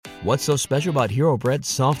What's so special about Hero Bread's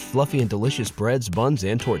soft, fluffy, and delicious breads, buns,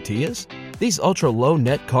 and tortillas? These ultra-low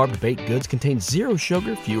net-carb baked goods contain zero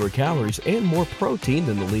sugar, fewer calories, and more protein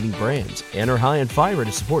than the leading brands, and are high in fiber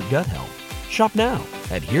to support gut health. Shop now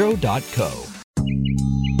at Hero.co.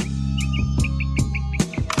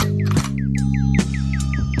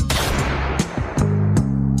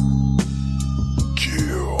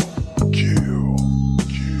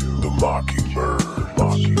 Mockingbird.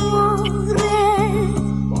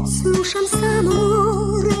 Slušam samo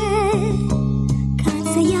more,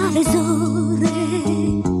 kad se jave zore,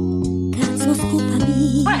 kad smo skupa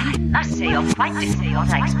mi. Well, I must say, you're quite nice.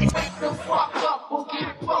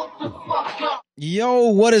 Yo,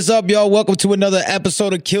 what is up, y'all? Welcome to another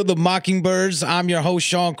episode of Kill the Mockingbirds. I'm your host,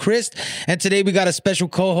 Sean Christ, and today we got a special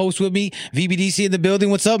co-host with me, VBDC in the building.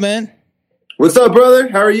 What's up, man? What's up, brother?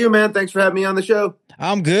 How are you, man? Thanks for having me on the show.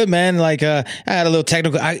 I'm good, man. Like, I had a little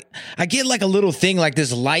technical. I get like a little thing like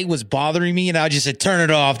this light was bothering me, and I just said, turn it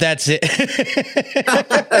off. That's it.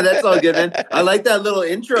 That's all good, man. I like that little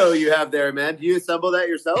intro you have there, man. Do you assemble that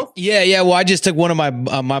yourself? Yeah. Well, I just took one of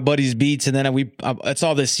my buddy's beats, and then it's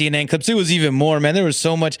all the CNN clips. It was even more, man. There was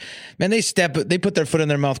so much, man. They put their foot in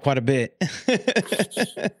their mouth quite a bit.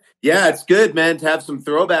 Yeah, it's good, man, to have some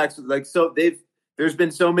throwbacks. There's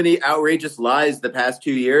been so many outrageous lies the past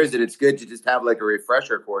 2 years, and it's good to just have like a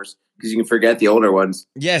refresher course because you can forget the older ones.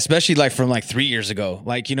 Yeah, especially like from like 3 years ago,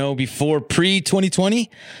 like, you know, before pre-2020,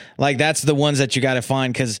 like that's the ones that you got to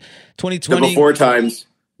find because 2020. The before times.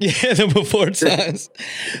 Yeah, the before times.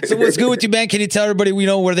 So what's good with you, man? Can you tell everybody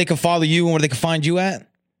where they can follow you and where they can find you at?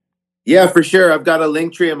 Yeah, for sure. I've got a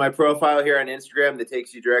link tree in my profile here on Instagram that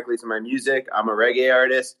takes you directly to my music. I'm a reggae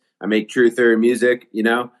artist. I make truther music, you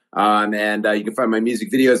know. And you can find my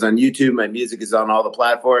music videos on YouTube. My music is on all the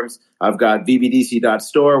platforms. I've got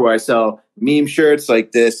vbdc.store where I sell meme shirts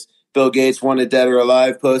like this Bill Gates Wanted Dead or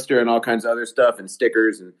Alive poster and all kinds of other stuff and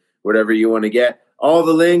stickers and whatever you want to get. All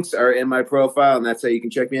the links are in my profile, and that's how you can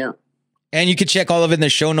check me out. And you can check all of it in the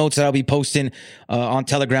show notes that I'll be posting on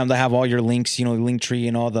Telegram. They have all your links, you know, the link tree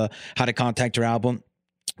and all the how to contact your album.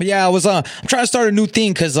 But yeah, I'm trying to start a new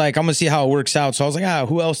thing because like I'm gonna see how it works out. So I was like,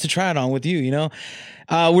 who else to try it on with you, you know?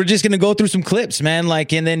 We're just going to go through some clips, man,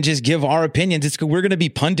 like, and then just give our opinions. We're going to be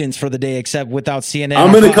pundits for the day, except without CNN.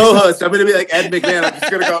 I'm going to co-host. I'm going to be like Ed McMahon. I'm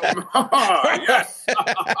just going to go, yes.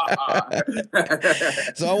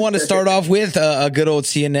 So I want to start off with a good old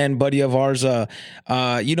CNN buddy of ours.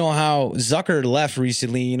 You know how Zucker left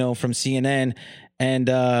recently, you know, from CNN. And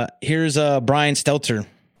here's Brian Stelter.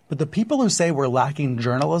 But the people who say we're lacking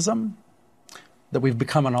journalism, that we've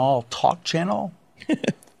become an all talk channel,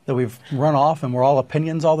 that we've run off and we're all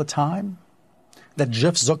opinions all the time, that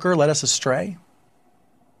Jeff Zucker led us astray,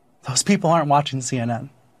 those people aren't watching CNN.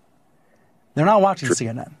 They're not watching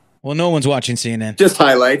CNN. Well, no one's watching CNN. Just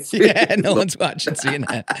highlights. Yeah, no one's watching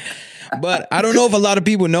CNN. But I don't know if a lot of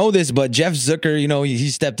people know this, but Jeff Zucker, you know, he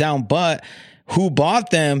stepped down. But who bought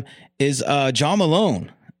them is John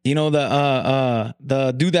Malone, you know,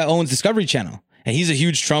 the dude that owns Discovery Channel. And he's a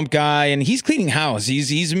huge Trump guy, and he's cleaning house.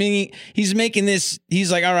 He's making this.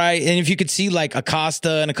 He's like, all right. And if you could see like Acosta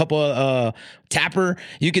and a couple of Tapper,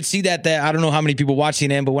 you could see that I don't know how many people watch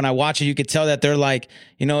CNN, but when I watch it, you could tell that they're like,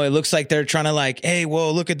 you know, it looks like they're trying to like, hey,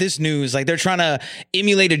 well, look at this news. Like they're trying to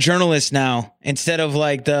emulate a journalist now instead of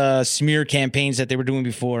like the smear campaigns that they were doing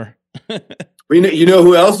before. You know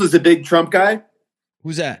who else was a big Trump guy?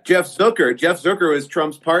 Who's that? Jeff Zucker. Jeff Zucker was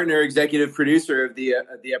Trump's partner, executive producer of The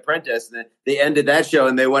Apprentice. And they ended that show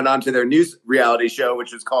and they went on to their new reality show,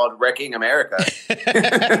 which was called Wrecking America.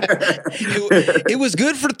 It was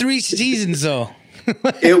good for 3 seasons, though.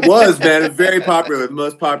 It was, man. Very popular. The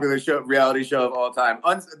most popular reality show of all time.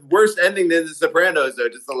 Worst ending than The Sopranos, though.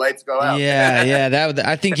 Just the lights go out. Yeah.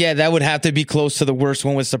 That would have to be close to the worst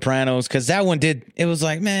one with Sopranos because that one did. It was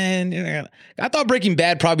like, man, I thought Breaking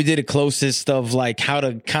Bad probably did the closest of like how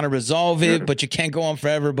to kind of resolve it, but you can't go on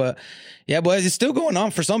forever. But yeah, but it's still going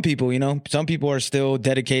on for some people. You know, some people are still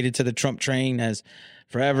dedicated to the Trump train as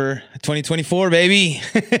forever. 2024, baby.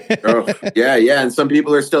 Yeah. And some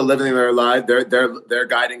people are still living their life. Their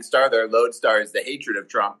guiding star, their lodestar is the hatred of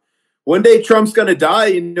Trump. One day Trump's going to die.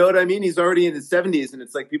 You know what I mean? He's already in his 70s. And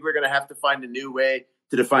it's like people are going to have to find a new way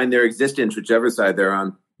to define their existence, whichever side they're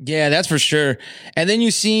on. Yeah, that's for sure. And then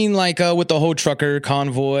you've seen like with the whole trucker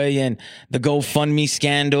convoy and the GoFundMe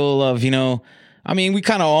scandal of, you know, I mean, we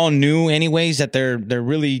kind of all knew anyways that they're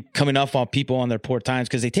really coming off on people on their poor times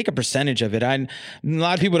because they take a percentage of it. A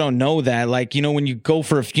lot of people don't know that. Like, you know, when you go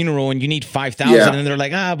for a funeral and you need 5,000 and they're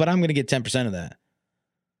like, but I'm going to get 10% of that.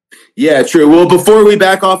 Yeah, true. Well, before we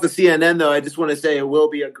back off of CNN, though, I just want to say it will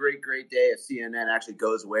be a great, great day if CNN actually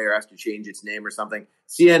goes away or has to change its name or something.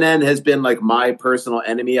 CNN has been like my personal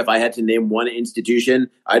enemy. If I had to name one institution,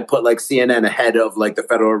 I'd put like CNN ahead of like the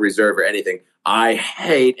Federal Reserve or anything. I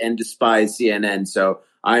hate and despise CNN. So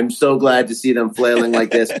I'm so glad to see them flailing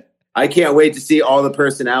like this. I can't wait to see all the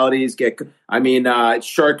personalities get. I mean,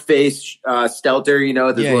 shark face, Stelter, you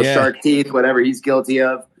know, the little shark teeth, whatever he's guilty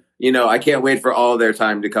of. You know, I can't wait for all their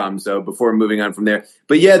time to come. So before moving on from there,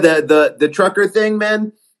 but yeah, the trucker thing,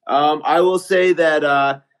 man. I will say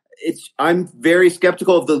that I'm very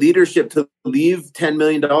skeptical of the leadership to leave $10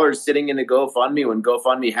 million sitting in a GoFundMe when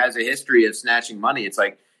GoFundMe has a history of snatching money. It's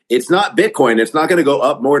like, it's not Bitcoin. It's not going to go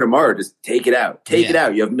up more tomorrow. Just take it out. Take it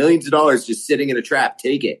out. You have millions of dollars just sitting in a trap.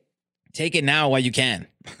 Take it. Take it now while you can.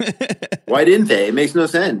 Why didn't they? It makes no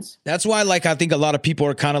sense. That's why, like, I think a lot of people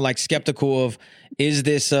are kind of like skeptical of, is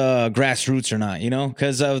this grassroots or not, you know?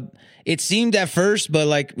 Because it seemed at first, but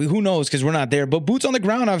like, who knows? Because we're not there. But boots on the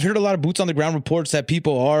ground, I've heard a lot of boots on the ground reports that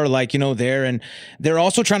people are like, you know, there. And they're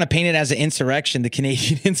also trying to paint it as an insurrection, the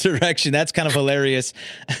Canadian insurrection. That's kind of hilarious.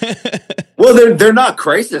 Well, they're not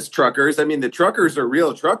crisis truckers. I mean, the truckers are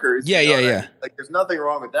real truckers. Yeah, you know, yeah. Like, there's nothing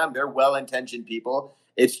wrong with them. They're well-intentioned people.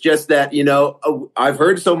 It's just that, you know, I've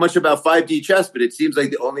heard so much about 5D chess, but it seems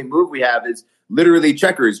like the only move we have is literally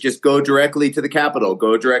checkers. Just go directly to the Capitol,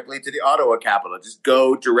 go directly to the Ottawa Capitol, just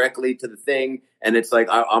go directly to the thing. And it's like,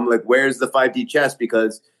 I'm like, where's the 5D chess?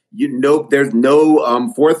 Because, you know, there's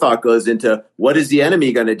no forethought goes into what is the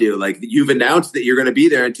enemy going to do? Like, you've announced that you're going to be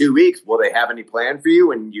there in 2 weeks. Will they have any plan for you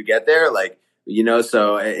when you get there? Like, you know,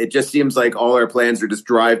 so it just seems like all our plans are just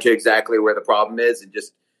drive to exactly where the problem is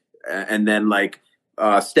and then like,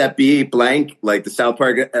 step B, blank, like the South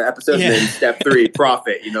Park episode, and then step 3,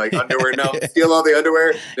 profit. You know, like underwear, no, steal all the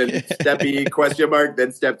underwear. Then step B, question mark.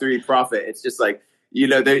 Then step 3, profit. It's just like, you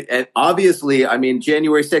know, and obviously, I mean,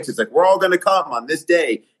 January 6th, it's like, we're all going to come on this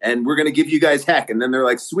day and we're going to give you guys heck. And then they're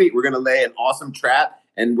like, sweet, we're going to lay an awesome trap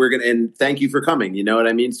and and thank you for coming. You know what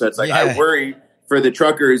I mean? So it's like, I worry for the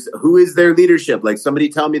truckers. Who is their leadership? Like, somebody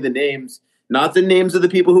tell me the names, not the names of the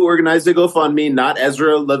people who organized the GoFundMe, not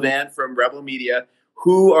Ezra Levant from Rebel Media.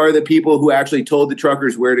 Who are the people who actually told the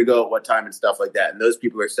truckers where to go at what time and stuff like that? And those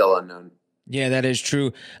people are still unknown. Yeah, that is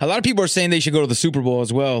true. A lot of people are saying they should go to the Super Bowl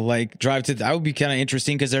as well. Like, drive to that would be kind of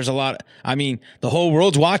interesting because there's a lot. I mean, the whole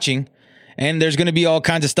world's watching. And there's going to be all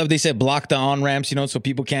kinds of stuff. They said block the on-ramps, you know, so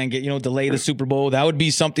people can't get, you know, delay the Super Bowl. That would be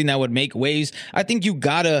something that would make waves. I think you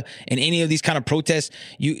gotta, in any of these kind of protests,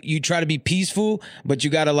 you try to be peaceful, but you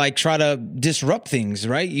gotta like try to disrupt things,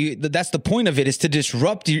 right? That's the point of it, is to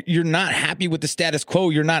disrupt. You're not happy with the status quo.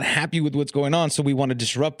 You're not happy with what's going on, so we want to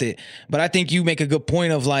disrupt it. But I think you make a good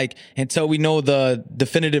point of like, until we know the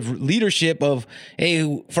definitive leadership of,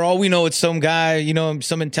 hey, for all we know, it's some guy, you know,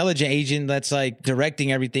 some intelligent agent that's like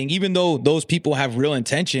directing everything, even though those people have real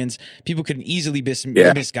intentions, people can easily be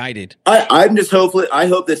misguided. I'm just hopeful. I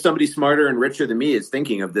hope that somebody smarter and richer than me is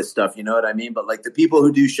thinking of this stuff. You know what I mean? But like the people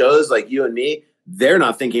who do shows like you and me, they're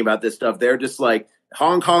not thinking about this stuff. They're just like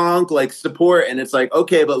honk, honk, like support. And it's like,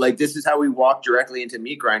 okay, but like, this is how we walk directly into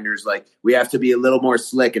meat grinders. Like, we have to be a little more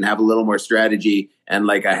slick and have a little more strategy and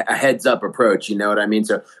like a heads up approach. You know what I mean?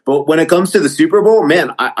 So, but when it comes to the Super Bowl,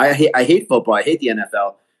 man, I hate football. I hate the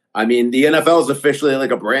NFL. I mean, the NFL is officially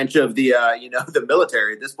like a branch of the, the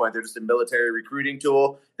military at this point. They're just a military recruiting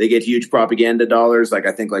tool. They get huge propaganda dollars, like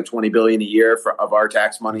I think like $20 billion a year of our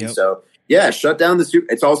tax money. Yep. So yeah, shut down the Super.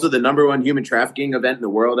 It's also the #1 human trafficking event in the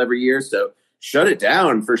world every year. So shut it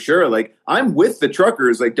down for sure. Like, I'm with the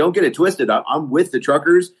truckers. Like, don't get it twisted. I'm with the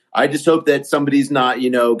truckers. I just hope that somebody's not,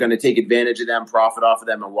 going to take advantage of them, profit off of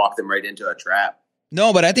them, and walk them right into a trap.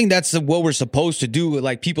 No, but I think that's what we're supposed to do with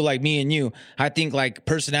like people like me and you. I think like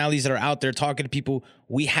personalities that are out there talking to people,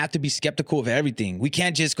 we have to be skeptical of everything. We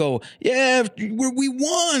can't just go, yeah, we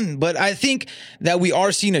won. But I think that we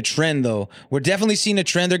are seeing a trend, though. We're definitely seeing a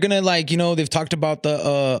trend. They're going to like, they've talked about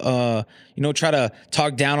the, try to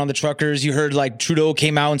talk down on the truckers. You heard like Trudeau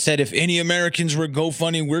came out and said, if any Americans were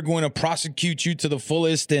GoFundMe, we're going to prosecute you to the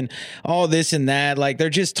fullest and all this and that. Like, they're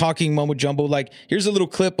just talking mumbo jumbo. Like, here's a little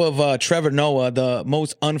clip of Trevor Noah, the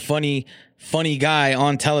most funny guy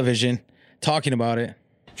on television, talking about it.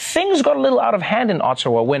 Things got a little out of hand in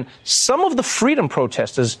Ottawa when some of the freedom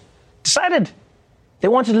protesters decided they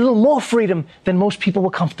wanted a little more freedom than most people were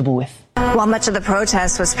comfortable with. While much of the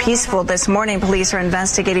protest was peaceful, this morning police are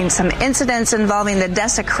investigating some incidents involving the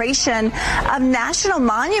desecration of national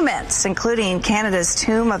monuments, including Canada's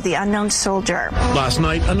Tomb of the Unknown Soldier. Last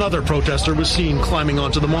night, another protester was seen climbing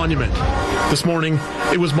onto the monument. This morning,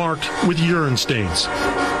 it was marked with urine stains.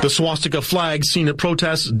 The swastika flag seen at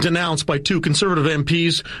protests denounced by 2 conservative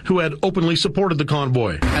MPs who had openly supported the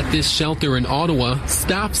convoy. At this shelter in Ottawa,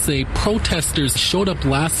 staff say protesters showed up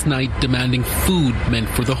last night demanding food meant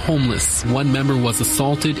for the homeless. One member was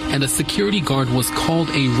assaulted and a security guard was called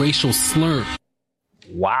a racial slur.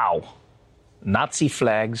 Wow. Nazi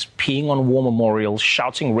flags, peeing on war memorials,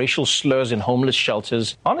 shouting racial slurs in homeless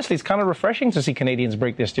shelters. Honestly, it's kind of refreshing to see Canadians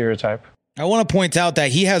break their stereotype. I want to point out that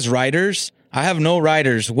he has writers. I have no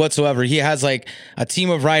writers whatsoever. He has like a team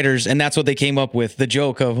of writers, and that's what they came up with. The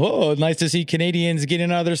joke of, oh, nice to see Canadians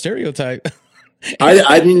getting out of their stereotype.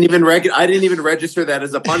 I didn't even register that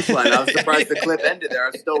as a punchline. I was surprised the clip ended there. I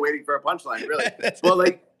was still waiting for a punchline,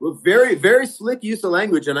 really. Well, very, very slick use of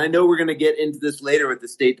language. And I know we're going to get into this later with the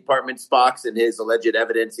State Department Spock and his alleged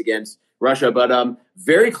evidence against Russia, but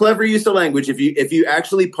very clever use of language. If you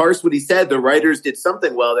actually parse what he said, the writers did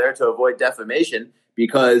something well there to avoid defamation,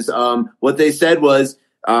 because what they said was,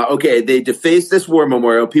 okay, they defaced this war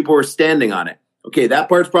memorial. People were standing on it. Okay, that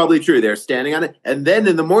part's probably true. They're standing on it. And then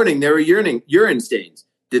in the morning, there were urine stains.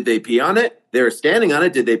 Did they pee on it? They were standing on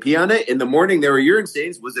it. Did they pee on it? In the morning, there were urine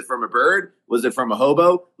stains. Was it from a bird? Was it from a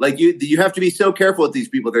hobo? Like, you have to be so careful with these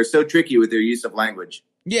people. They're so tricky with their use of language.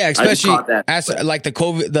 Yeah, especially as like the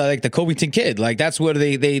Covington kid. Like, that's where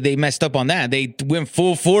they messed up on that. They went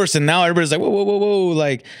full force, and now everybody's like, whoa.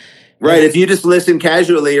 Like, right. If you just listen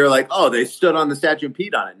casually, you're like, oh, they stood on the statue and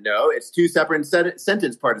peed on it. No, it's 2 separate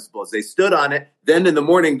sentence participles. They stood on it. Then in the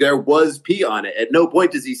morning, there was pee on it. At no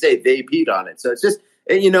point does he say they peed on it. So it's just,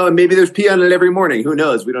 and maybe there's pee on it every morning. Who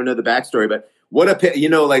knows? We don't know the backstory. But what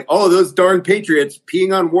those darn patriots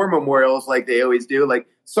peeing on war memorials like they always do. Like,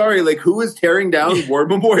 sorry, like, who was tearing down war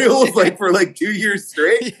memorials like for like 2 years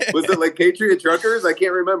straight? Yeah. Was it like Patriot truckers? I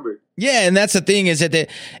can't remember. Yeah, and that's the thing is that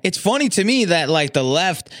it's funny to me that like the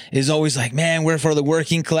left is always like, man, we're for the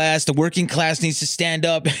working class. The working class needs to stand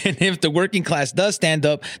up. And if the working class does stand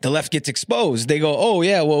up, the left gets exposed. They go, oh,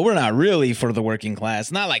 yeah, well, we're not really for the working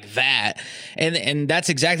class. Not like that. And that's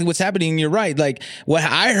exactly what's happening. You're right. Like what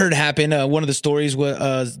I heard happen, one of the stories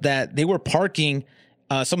was that they were parking.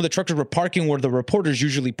 Some of the truckers were parking where the reporters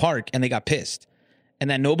usually park, and they got pissed. And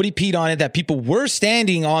that nobody peed on it, that people were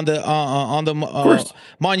standing on the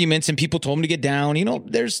monuments, and people told them to get down.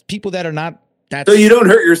 There's people that are not that. So you don't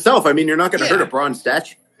hurt yourself. I mean, you're not going to hurt a bronze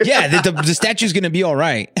statue. Yeah, the statue's going to be all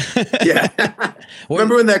right. Yeah.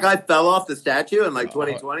 Remember when that guy fell off the statue in like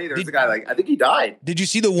 2020? There was a guy, like, I think he died. Did you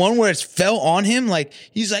see the one where it fell on him? Like,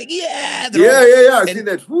 he's like, yeah. I seen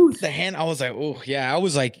that. Whew. The hand, I was like, oh, yeah. I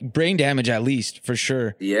was like, brain damage at least, for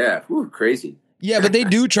sure. Yeah. Whew, crazy. Yeah, but they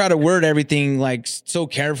do try to word everything like so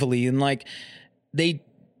carefully, and like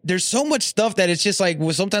there's so much stuff that it's just like,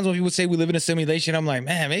 sometimes when people say we live in a simulation, I'm like,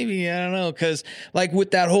 man, maybe, I don't know. Cause like with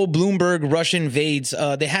that whole Bloomberg Russia invades,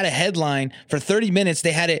 they had a headline for 30 minutes.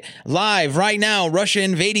 They had it live right now, Russia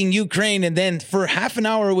invading Ukraine. And then for half an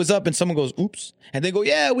hour it was up and someone goes, oops. And they go,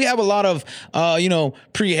 yeah, we have a lot of,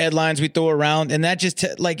 pre-headlines we throw around. And that just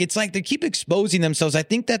it's like they keep exposing themselves. I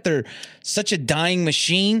think that they're such a dying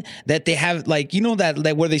machine that they have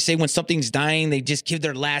that where they say when something's dying, they just give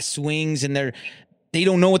their last swings and they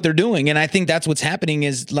don't know what they're doing. And I think that's what's happening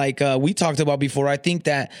is like we talked about before. I think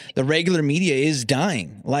that the regular media is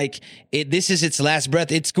dying. Like this is its last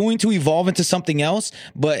breath. It's going to evolve into something else,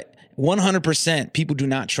 but 100% people do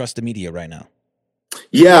not trust the media right now.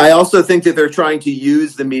 Yeah, I also think that they're trying to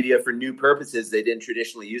use the media for new purposes they didn't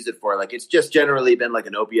traditionally use it for. Like, it's just generally been like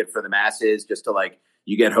an opiate for the masses, just to like,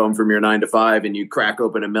 you get home from your 9 to 5 and you crack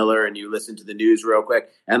open a Miller and you listen to the news real quick.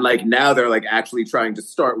 And like now they're like actually trying to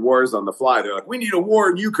start wars on the fly. They're like, we need a war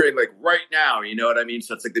in Ukraine, like right now. You know what I mean?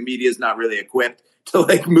 So it's like the media is not really equipped to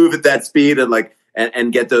like move at that speed and like,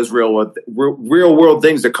 and get those real world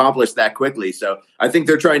things accomplished that quickly. So I think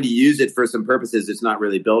they're trying to use it for some purposes it's not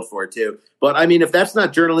really built for too. But I mean, if that's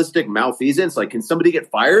not journalistic malfeasance, like, can somebody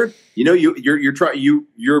get fired?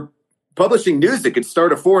 You're publishing news that could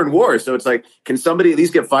start a foreign war. So it's like, can somebody at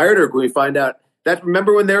least get fired, or can we find out that?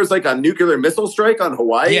 Remember when there was like a nuclear missile strike on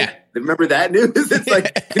Hawaii? Yeah. Remember that news? It's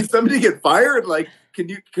like, can somebody get fired? Like,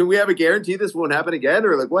 can we have a guarantee this won't happen again?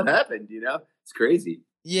 Or like, what happened? It's crazy.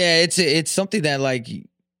 Yeah, it's something that like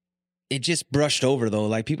it just brushed over though.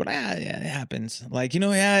 Like people, yeah, it happens. Like,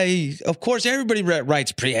 of course everybody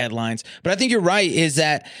writes pre-headlines, but I think you're right. Is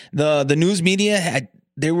that the news media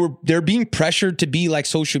they're being pressured to be like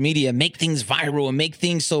social media, make things viral and make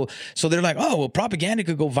things so they're like, oh well, propaganda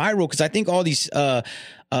could go viral, because I think all these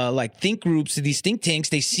like think groups, these think tanks,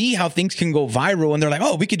 they see how things can go viral and they're like,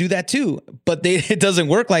 oh, we could do that too. But it doesn't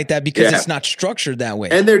work like that because it's not structured that way.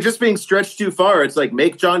 And they're just being stretched too far. It's like,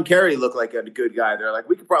 make John Kerry look like a good guy. They're like,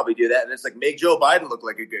 we could probably do that. And it's like, make Joe Biden look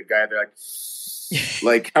like a good guy. They're like,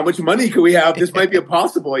 Like, how much money can we have? This might be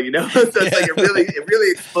impossible, you know? So it's like it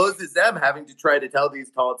really exposes them having to try to tell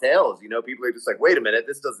these tall tales. You know, people are just like, wait a minute,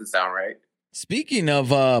 this doesn't sound right. Speaking of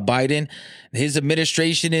Biden, his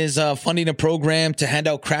administration is funding a program to hand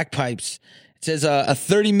out crack pipes. It says a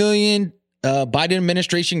 $30 million Biden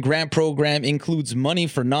administration grant program includes money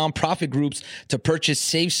for nonprofit groups to purchase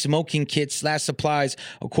safe smoking kits / supplies,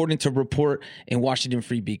 according to a report in Washington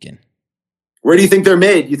Free Beacon. Where do you think they're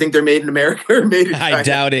made? You think they're made in America or made in China? I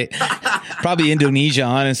doubt it. Probably Indonesia,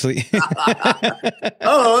 honestly.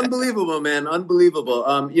 Oh, unbelievable, man.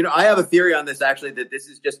 Unbelievable. You know, I have a theory on this, actually, that this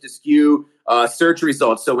is just to skew search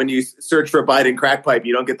results. So when you search for Biden crack pipe,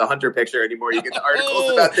 you don't get the Hunter picture anymore. You get the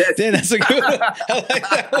articles about this. Damn, that's a good one. I like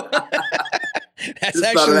that one. That's just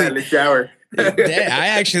actually thought of that in the shower. I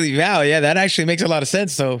actually, wow, yeah, that actually makes a lot of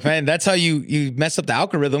sense. So, man, that's how you mess up the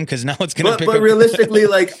algorithm, because now it's going to pick up. But realistically,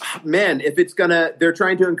 like, man, if it's they're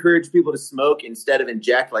trying to encourage people to smoke instead of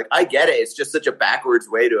inject. Like, I get it. It's just such a backwards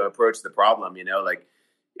way to approach the problem, you know, like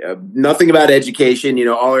nothing about education. You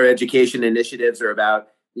know, all our education initiatives are about,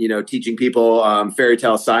 you know, teaching people fairy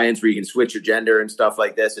tale science where you can switch your gender and stuff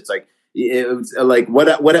like this. It's like, it was like,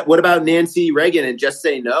 what about Nancy Reagan and Just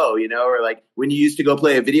Say No, you know, or like when you used to go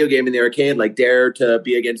play a video game in the arcade, like Dare to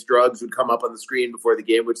Be Against Drugs would come up on the screen before the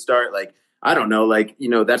game would start. Like, I don't know, like, you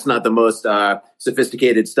know, that's not the most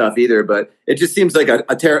sophisticated stuff either, but it just seems like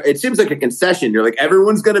it seems like a concession. You're like,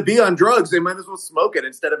 everyone's going to be on drugs. They might as well smoke it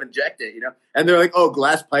instead of inject it, you know? And they're like, oh,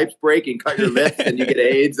 glass pipes break and cut your lips and you get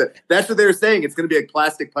AIDS. That's what they were saying. It's going to be like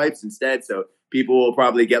plastic pipes instead. So people will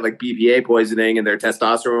probably get like BPA poisoning and their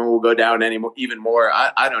testosterone will go down even more.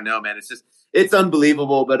 I don't know, man. It's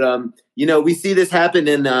unbelievable. But, you know, we see this happen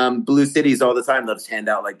in blue cities all the time. They'll just hand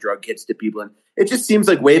out like drug kits to people. And it just seems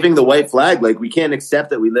like waving the white flag. Like, we can't accept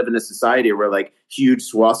that we live in a society where like huge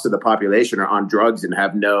swaths of the population are on drugs and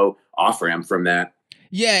have no off ramp from that.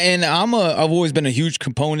 Yeah, and I've always been a huge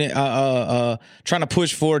component trying to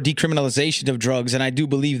push for decriminalization of drugs, and I do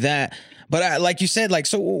believe that. But like you said, like,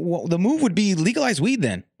 so the move would be legalize weed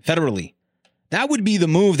then federally. That would be the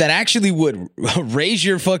move that actually would raise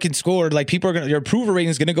your fucking score. Like, your approval rating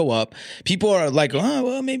is going to go up. People are like, oh,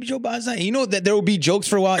 well, maybe Joe Biden's not. You know that there will be jokes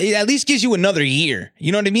for a while. It at least gives you another year.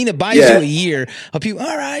 You know what I mean? It buys you a year of people.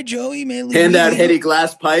 All right, Joey, man. Hand out heady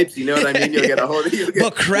glass pipes. You know what I mean? You'll get a whole.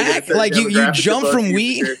 But crack, like you jump from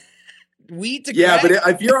weed to crack. But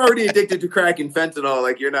if you're already addicted to crack and fentanyl,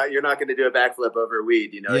 like you're not going to do a backflip over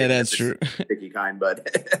weed. You know? Yeah, that's true. Sticky kind,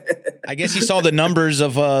 but I guess he saw the numbers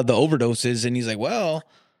of the overdoses, and he's like, well.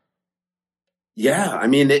 Yeah, I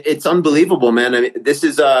mean, it's unbelievable, man. I mean, this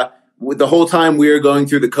is the whole time we were going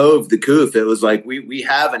through the COOF, it was like we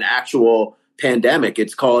have an actual pandemic.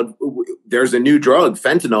 It's called, there's a new drug,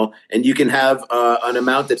 fentanyl, and you can have an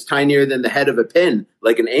amount that's tinier than the head of a pin,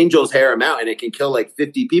 like an angel's hair amount, and it can kill like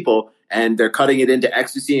 50 people, and they're cutting it into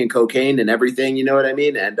ecstasy and cocaine and everything, you know what I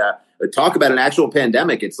mean? And talk about an actual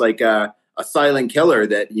pandemic. It's like a silent killer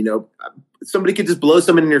that, you know, somebody could just blow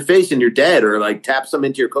someone in your face and you're dead, or like tap some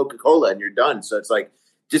into your Coca-Cola and you're done. So it's like,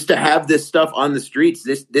 just to have this stuff on the streets,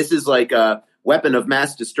 this is like a weapon of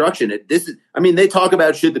mass destruction. They talk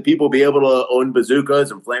about, should the people be able to own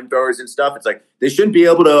bazookas and flamethrowers and stuff? It's like, they shouldn't be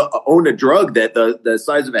able to own a drug that the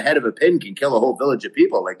size of a head of a pin can kill a whole village of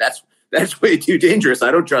people. Like, that's way too dangerous. I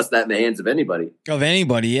don't trust that in the hands of anybody.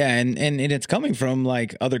 Yeah. And it's coming from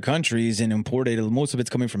like other countries and imported. Most of it's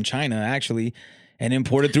coming from China, actually, and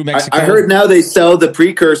imported through Mexico. I heard now they sell the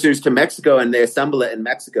precursors to Mexico and they assemble it in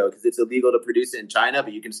Mexico because it's illegal to produce it in China,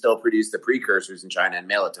 but you can still produce the precursors in China and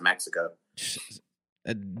mail it to Mexico.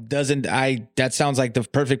 That sounds like the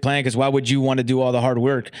perfect plan, because why would you want to do all the hard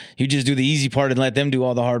work? You just do the easy part and let them do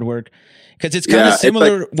all the hard work. Because it's kind of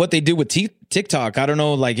similar what they do with TikTok. I don't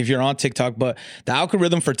know, like, if you're on TikTok, but the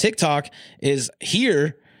algorithm for TikTok is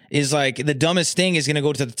like the dumbest thing is going to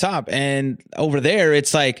go to the top, and over there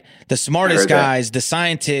it's like the smartest guys, the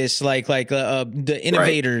scientists, like the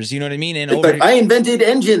innovators. Right. You know what I mean? And like, I invented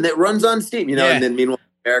engine that runs on Steam. You know, and then meanwhile,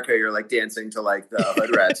 in America, you're like dancing to like the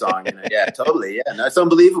Hood Rat song. You know? Yeah, totally. Yeah, that's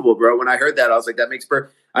unbelievable, bro. When I heard that, I was like, that makes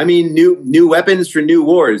new weapons for new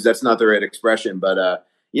wars. That's not the right expression, but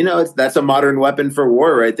you know, that's a modern weapon for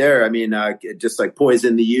war right there. I mean, just like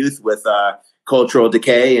poison the youth with cultural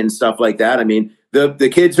decay and stuff like that. I mean, the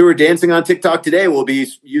kids who are dancing on TikTok today will be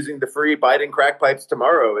using the free Biden crack pipes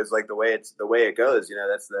tomorrow. Is like the way it goes. You know,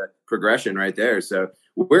 that's the progression right there. So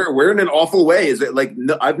we're in an awful way. Is it like,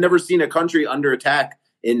 I've never seen a country under attack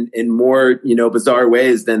in more, you know, bizarre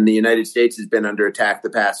ways than the United States has been under attack the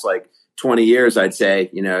past like 20 years. I'd say,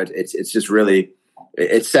 you know, it's just really,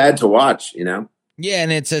 it's sad to watch, you know. Yeah,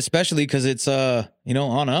 and it's especially because it's you know,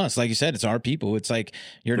 on us. Like you said, it's our people. It's like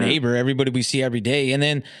your neighbor, everybody we see every day. And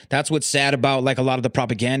then that's what's sad about like a lot of the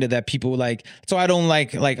propaganda that people like. So I don't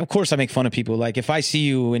like, of course I make fun of people. Like if I see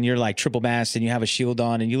you and you're like triple masked and you have a shield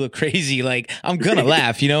on and you look crazy, like I'm going to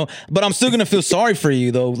laugh, you know, but I'm still going to feel sorry for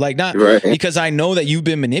you though. Like not because I know that you've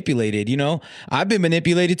been manipulated, you know, I've been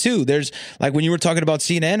manipulated too. There's like when you were talking about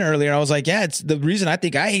CNN earlier, I was like, yeah, it's the reason I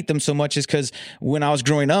think I hate them so much is because when I was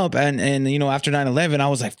growing up and, you know, after 9/11, I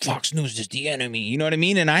was like, Fox News is the enemy. You know what I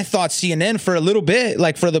mean? And I thought CNN for a little bit,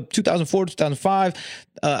 like for the 2004, 2005,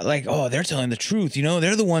 like, oh, they're telling the truth. You know,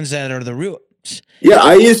 they're the ones that are the real. Yeah,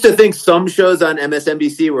 I used to think some shows on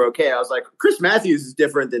MSNBC were okay. I was like, Chris Matthews is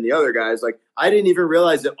different than the other guys. Like, I didn't even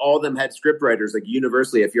realize that all of them had script writers. Like,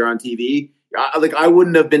 universally, if you're on TV, I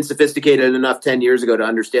wouldn't have been sophisticated enough 10 years ago to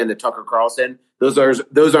understand that Tucker Carlson, those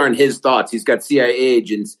aren't his thoughts. He's got CIA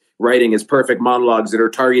agents writing his perfect monologues that are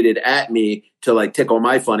targeted at me to like tickle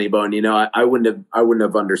my funny bone. You know, I wouldn't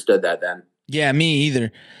have understood that then. Yeah, me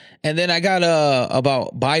either. And then I got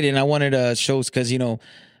about Biden. I wanted shows because, you know,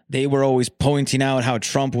 they were always pointing out how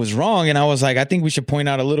Trump was wrong. And I was like, I think we should point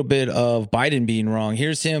out a little bit of Biden being wrong.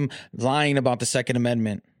 Here's him lying about the Second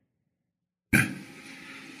Amendment.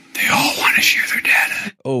 They all want to share their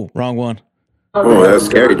data. Oh, wrong one. Oh, that was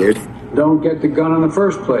scary, dude. Don't get the gun in the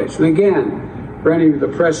first place. And again, for any of the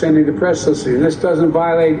press listening, this doesn't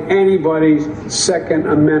violate anybody's Second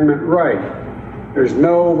Amendment right. There's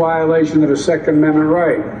no violation of the Second Amendment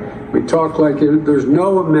right. We talk like there's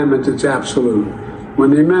no amendment that's absolute. When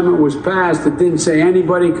the amendment was passed, it didn't say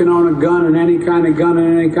anybody can own a gun and any kind of gun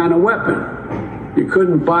and any kind of weapon. You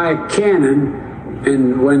couldn't buy a cannon,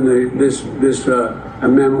 and when this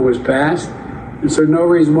amendment was passed, and so no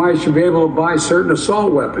reason why you should be able to buy certain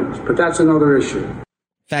assault weapons. But that's another issue.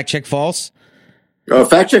 Fact check false. Oh,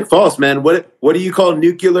 fact check false, man. What do you call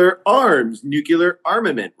nuclear arms? Nuclear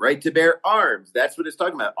armament, right to bear arms. That's what it's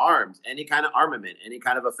talking about. Arms, any kind of armament, any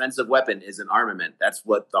kind of offensive weapon is an armament. That's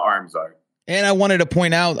what the arms are. And I wanted to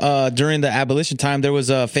point out during the abolition time, there was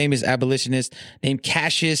a famous abolitionist named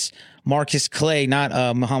Cassius Marcus Clay, not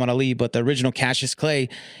Muhammad Ali, but the original Cassius Clay.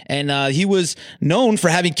 And he was known for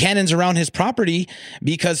having cannons around his property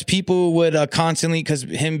because people would constantly, because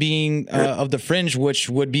him being of the fringe, which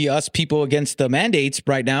would be us people against the mandates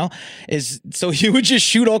right now, is so he would just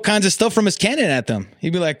shoot all kinds of stuff from his cannon at them.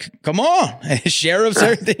 He'd be like, come on, sheriffs,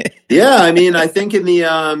 everything. Yeah, I mean, I think in the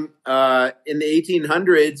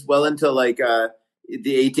 1800s, well into like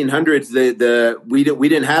the 1800s, we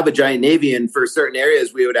didn't have a giant navy, and for certain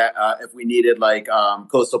areas, we would if we needed like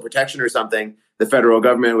coastal protection or something, the federal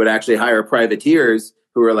government would actually hire privateers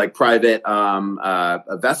who were like private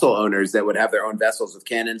vessel owners that would have their own vessels with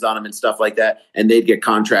cannons on them and stuff like that, and they'd get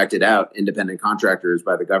contracted out, independent contractors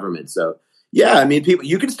by the government. So yeah, I mean,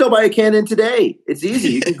 you can still buy a cannon today. It's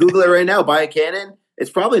easy. You can Google it right now. Buy a cannon. It's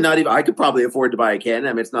probably not even, I could probably afford to buy a cannon.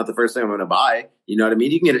 I mean, it's not the first thing I'm going to buy. You know what I mean?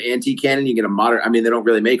 You can get an antique cannon. You can get a modern, I mean, they don't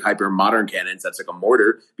really make hyper modern cannons. That's like a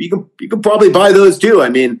mortar, but you can probably buy those too. I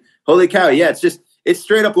mean, holy cow. Yeah. It's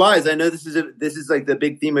straight up lies. I know this is like the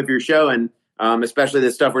big theme of your show. And especially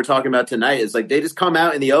the stuff we're talking about tonight is like, they just come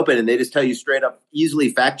out in the open and they just tell you straight up, easily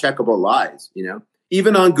fact checkable lies, you know,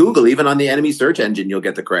 even on Google, even on the enemy search engine, you'll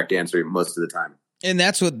get the correct answer most of the time. And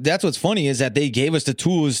that's what's funny is that they gave us the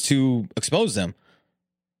tools to expose them.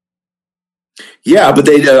 Yeah, but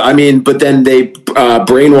but then they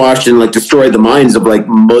brainwashed and like destroyed the minds of like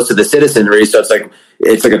most of the citizenry. So it's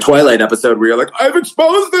like a Twilight episode where you're like, I've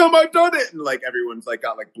exposed them, I've done it, and like everyone's like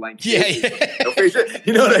got like blank faces, no faces.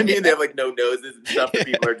 You know what I mean? They have like no noses and stuff. And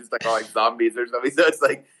people are just like all like zombies or something. So it's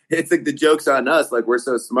like the joke's on us. Like we're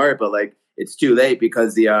so smart, but like it's too late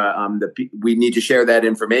because we need to share that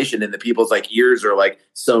information, and the people's like ears are like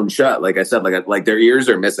sewn shut. Like I said, like their ears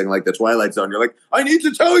are missing, like the Twilight Zone. You're like, I need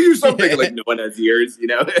to tell you something. Like no one has ears, you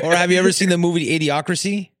know. Or have you ever seen the movie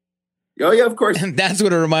Idiocracy? Oh yeah, of course. And that's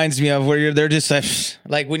what it reminds me of, where they're just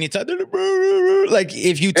like when you talk, like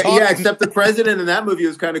if you talk. Yeah, except the president in that movie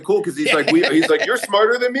was kind of cool because he's like, you're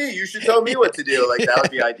smarter than me. You should tell me what to do. Like that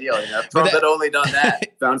would be ideal. You know, if Trump had only done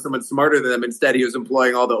that, found someone smarter than them. Instead, he was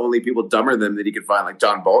employing all the only people dumber than him that he could find, like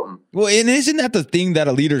John Bolton. Well, and isn't that the thing that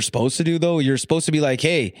a leader's supposed to do, though? You're supposed to be like,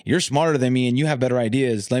 hey, you're smarter than me and you have better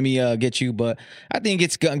ideas. Let me get you. But I think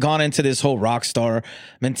it's gone into this whole rock star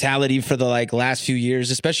mentality for the like last few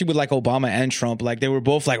years, especially with like Obama and Trump. Like they were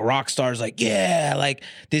both like rock stars, like, yeah, like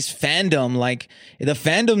this fandom, like the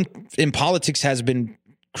fandom in politics has been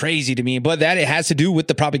crazy to me, but that it has to do with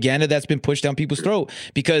the propaganda that's been pushed down people's throat,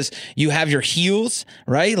 because you have your heels,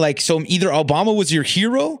 right? Like, so either Obama was your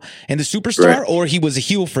hero and the superstar, right, or he was a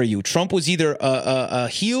heel for you. Trump was either a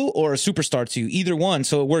heel or a superstar to you, either one.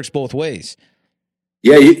 So it works both ways.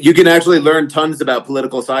 Yeah, you can actually learn tons about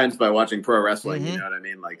political science by watching pro wrestling. You know what I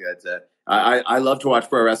mean? Like that's I love to watch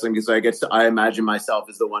pro wrestling because I imagine myself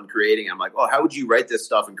as the one creating. I'm like, oh, how would you write this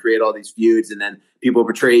stuff and create all these feuds, and then people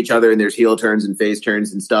betray each other, and there's heel turns and face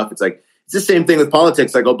turns and stuff. It's like it's the same thing with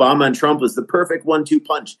politics. Like Obama and Trump was the perfect 1-2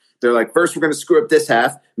 punch. They're like, first we're going to screw up this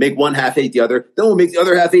half, make one half hate the other, then we'll make the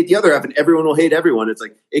other half hate the other half, and everyone will hate everyone. It's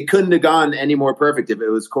like it couldn't have gone any more perfect if it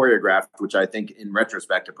was choreographed, which I think in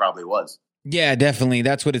retrospect it probably was. Yeah, definitely.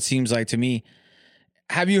 That's what it seems like to me.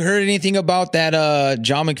 Have you heard anything about that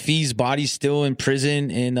John McPhee's body still in prison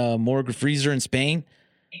in Morgue Freezer in Spain?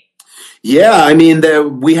 Yeah, I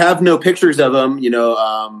mean, we have no pictures of him,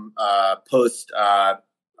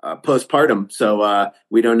 postpartum. So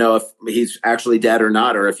we don't know if he's actually dead or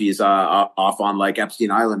not, or if he's off on like Epstein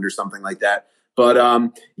Island or something like that.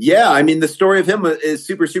 But yeah, I mean, the story of him is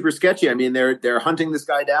super, super sketchy. I mean, they're hunting this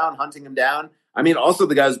guy down, hunting him down. I mean, also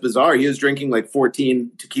the guy's bizarre. He was drinking like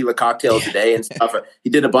 14 tequila cocktails a day and stuff. He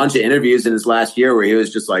did a bunch of interviews in his last year where he was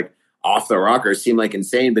just like off the rockers, seemed like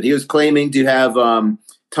insane. But he was claiming to have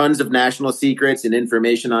tons of national secrets and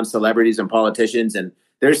information on celebrities and politicians. And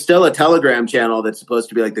there's still a Telegram channel that's supposed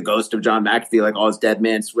to be like the ghost of John McAfee, like all his dead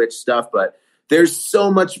man switch stuff. But there's so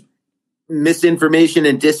much misinformation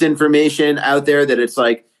and disinformation out there that it's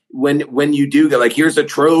like, when you do get like, here's a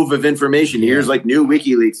trove of information, here's like new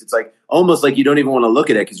WikiLeaks, it's like almost like you don't even want to look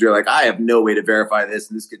at it because you're like, I have no way to verify this,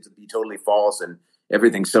 and this could be totally false, and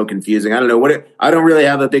everything's so confusing. I don't know I don't really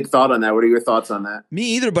have a big thought on that. What are your thoughts on that? Me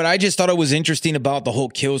either, but I just thought it was interesting about the whole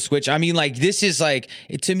kill switch. I mean, like this is like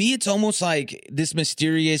to me, it's almost like this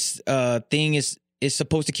mysterious thing is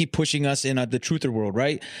supposed to keep pushing us in the truther world,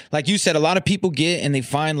 right? Like you said, a lot of people get and they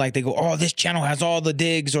find like they go, oh, this channel has all the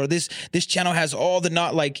digs, or this channel has all the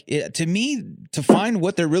not like to me, to find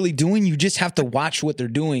what they're really doing, you just have to watch what they're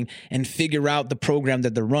doing and figure out the program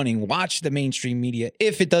that they're running. Watch the mainstream media.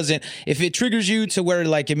 If it triggers you to where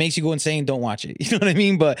like it makes you go insane, don't watch it. You know what I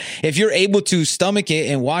mean? But if you're able to stomach it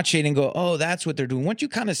and watch it and go, oh, that's what they're doing. Once you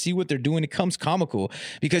kind of see what they're doing, it comes comical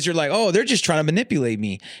because you're like, oh, they're just trying to manipulate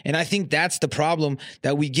me. And I think that's the problem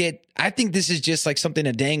that we get. I think this is just like something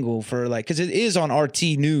to dangle for like, because it is on RT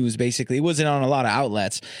News, basically. It wasn't on a lot of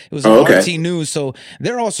outlets. It was on RT News. So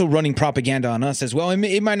they're also running propaganda on us as well. And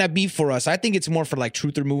it might not be for us. I think it's more for like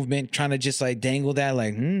truther movement, trying to just like dangle that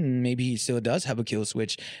like, maybe he still does have a kill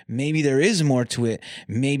switch. Maybe there is more to it.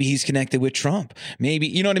 Maybe he's connected with Trump. Maybe,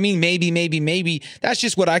 you know what I mean? Maybe. That's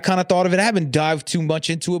just what I kind of thought of it. I haven't dived too much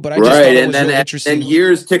into it, but I just thought it was really interesting. And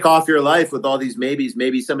years tick off your life with all these maybes.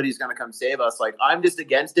 Maybe somebody's going to come save us. Like, I'm just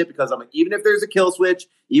against it because I'm like, even if there's a kill switch,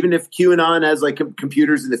 even if QAnon has like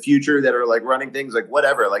computers in the future that are like running things, like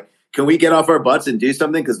whatever, like, can we get off our butts and do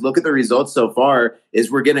something? Because look at the results so far is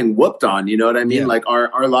we're getting whooped on. You know what I mean? Yeah. Like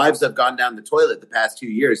our lives have gone down the toilet the past 2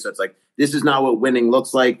 years. So it's like, this is not what winning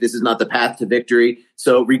looks like. This is not the path to victory.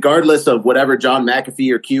 So regardless of whatever John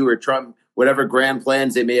McAfee or Q or Trump, whatever grand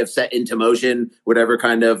plans they may have set into motion, whatever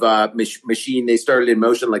kind of machine they started in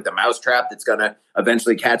motion, like the mousetrap that's going to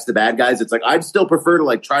eventually catch the bad guys. It's like, I'd still prefer to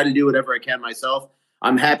like try to do whatever I can myself.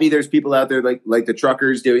 I'm happy there's people out there like the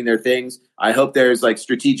truckers doing their things. I hope there's like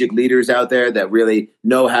strategic leaders out there that really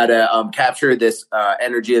know how to capture this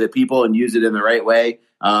energy of the people and use it in the right way.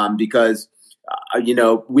 Because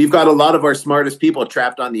we've got a lot of our smartest people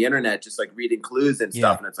trapped on the internet, just like reading clues and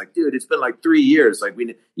stuff. Yeah. And it's like, dude, it's been like 3 years. Like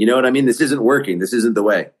you know what I mean? This isn't working. This isn't the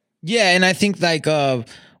way. Yeah. And I think like,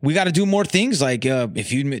 we got to do more things like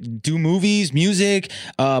if you do movies, music,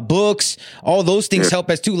 books, all those things help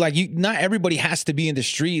us too. Like not everybody has to be in the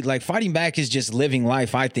street. Like fighting back is just living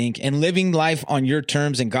life, I think, and living life on your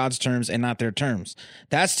terms and God's terms and not their terms.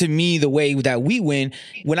 That's to me the way that we win.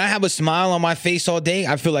 When I have a smile on my face all day,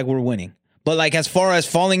 I feel like we're winning. But like as far as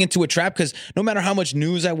falling into a trap, because no matter how much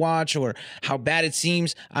news I watch or how bad it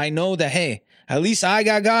seems, I know that, hey, at least I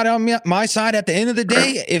got God on my side at the end of the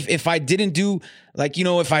day. If I didn't do like,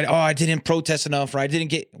 if I didn't protest enough or I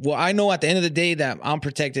didn't I know at the end of the day that I'm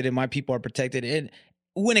protected and my people are protected. And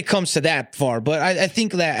when it comes to that far, but I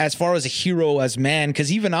think that as far as a hero as man, because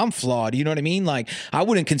even I'm flawed, you know what I mean? Like I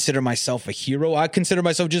wouldn't consider myself a hero. I consider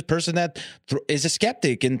myself just a person that is a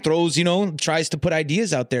skeptic and throws, tries to put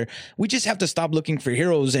ideas out there. We just have to stop looking for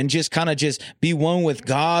heroes and just kind of just be one with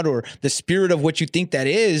God or the spirit of what you think that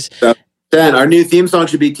is. Dan, our new theme song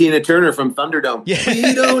should be Tina Turner from Thunderdome. Yeah.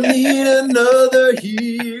 We don't need another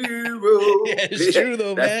hero. Yeah, it's true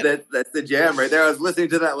though, man. That's the jam right there. I was listening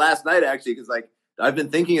to that last night actually because like I've been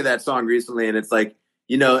thinking of that song recently, and it's like,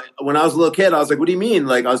 when I was a little kid, I was like, what do you mean?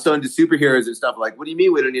 Like I was so into superheroes and stuff. Like, what do you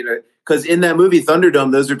mean we don't need a? Because in that movie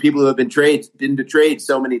Thunderdome, those are people who have been betrayed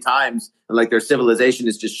so many times, and like their civilization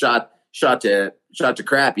is just shot shot to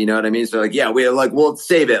crap. You know what I mean? So like, yeah, we'll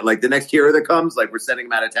save it. Like the next hero that comes, like we're sending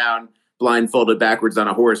him out of town blindfolded backwards on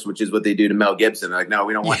a horse, which is what they do to Mel Gibson. They're like, no,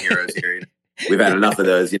 we don't want heroes here. You know? We've had enough of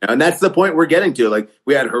those, you know, and that's the point we're getting to. Like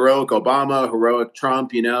we had heroic Obama, heroic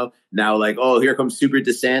Trump, you know, now like, oh, here comes super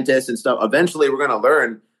DeSantis and stuff. Eventually we're going to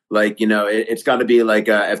learn, like, you know, it's got to be like,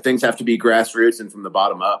 if things have to be grassroots and from the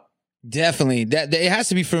bottom up. Definitely. That it has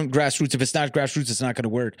to be from grassroots. If it's not grassroots, it's not going to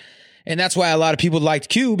work. And that's why a lot of people liked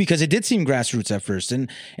Q, because it did seem grassroots at first. And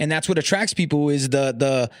that's what attracts people is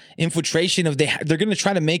the infiltration of they're going to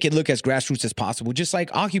try to make it look as grassroots as possible. Just like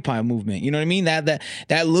Occupy movement. You know what I mean? That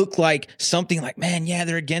looked like something like, man, yeah,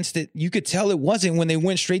 they're against it. You could tell it wasn't when they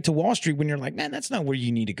went straight to Wall Street, when you're like, man, that's not where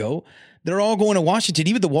you need to go. They're all going to Washington.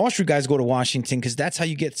 Even the Wall Street guys go to Washington because that's how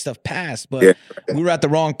you get stuff passed. But we were at the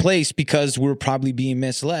wrong place because we were probably being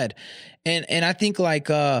misled. And I think like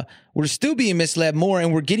we're still being misled more,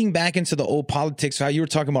 and we're getting back into the old politics. How you were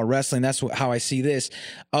talking about wrestling, that's how I see this.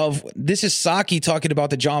 This is Psaki talking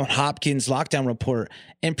about the John Hopkins lockdown report,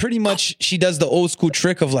 and pretty much she does the old school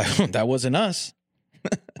trick of like, that wasn't us.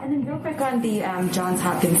 And then real quick on the Johns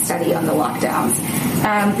Hopkins study on the lockdowns.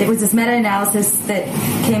 There was this meta-analysis that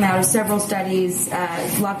came out of several studies,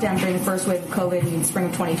 lockdown during the first wave of COVID in spring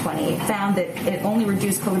of 2020. It found that it only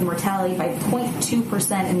reduced COVID mortality by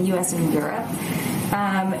 0.2% in the U.S. and Europe,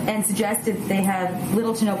 and suggested they have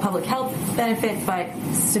little to no public health benefit, but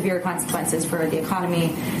severe consequences for the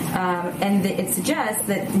economy. And it suggests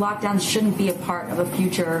that lockdowns shouldn't be a part of a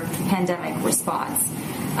future pandemic response.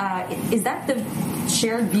 Is that the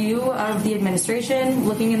shared view of the administration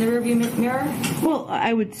looking in the rearview mirror? Well,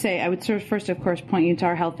 I would first, of course, point you to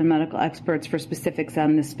our health and medical experts for specifics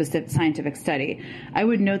on this specific scientific study. I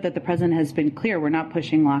would note that the president has been clear. We're not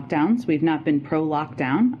pushing lockdowns. We've not been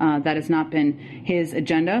pro-lockdown. That has not been his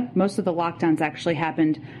agenda. Most of the lockdowns actually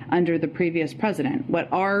happened under the previous president. What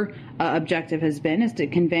our objective has been is to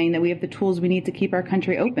conveying that we have the tools we need to keep our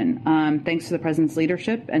country open, thanks to the president's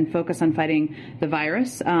leadership and focus on fighting the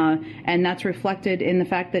virus. And that's reflected in the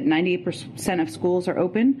fact that 98% of schools are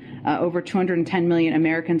open. Over 210 million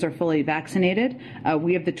Americans are fully vaccinated.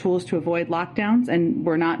 We have the tools to avoid lockdowns, and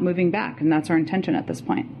we're not moving back. And that's our intention at this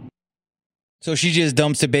point. So she just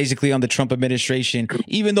dumps it basically on the Trump administration,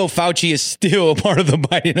 even though Fauci is still a part of the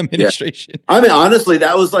Biden administration. Yeah. I mean, honestly,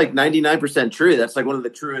 that was like 99% true. That's like one of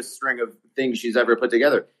the truest string of things she's ever put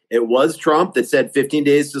together. It was Trump that said 15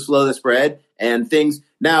 days to slow the spread and things.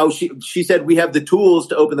 Now she said we have the tools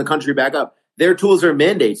to open the country back up. Their tools are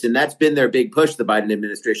mandates, and that's been their big push, the Biden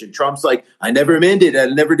administration. Trump's like, I never did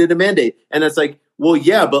a mandate. And it's like, well,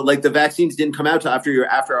 yeah, but like the vaccines didn't come out till after you're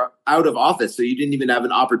out of office. So you didn't even have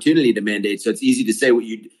an opportunity to mandate. So it's easy to say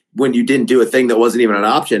when you didn't do a thing that wasn't even an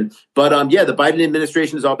option. But the Biden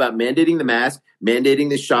administration is all about mandating the mask, mandating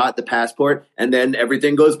the shot, the passport, and then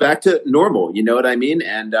everything goes back to normal. You know what I mean?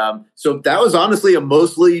 And so that was honestly a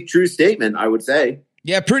mostly true statement, I would say.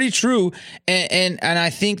 Yeah, pretty true. And I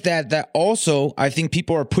think that also, I think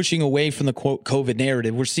people are pushing away from the quote COVID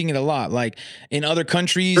narrative. We're seeing it a lot. Like in other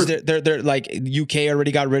countries, they're like UK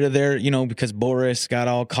already got rid of their, because Boris got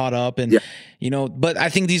all caught up and, but I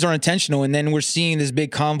think these are intentional. And then we're seeing this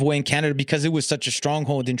big convoy in Canada because it was such a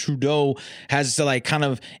stronghold, and Trudeau has like kind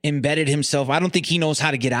of embedded himself. I don't think he knows how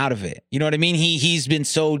to get out of it. You know what I mean? He's been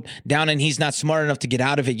so down and he's not smart enough to get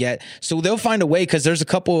out of it yet. So they'll find a way, because there's a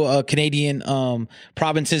couple Canadian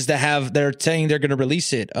provinces that they're saying they're going to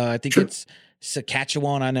release it. I think it's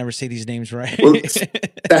Saskatchewan. I never say these names right. Well,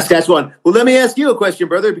 Saskatchewan. Well, let me ask you a question,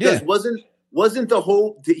 brother, because wasn't the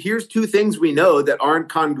whole, here's two things we know that aren't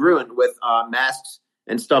congruent with masks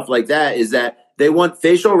and stuff like that, is that they want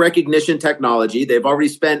facial recognition technology. They've already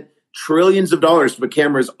spent trillions of dollars to put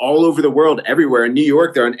cameras all over the world, everywhere. In New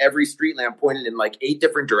York, they're on every street lamp pointed in like 8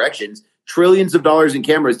 different directions. Trillions of dollars in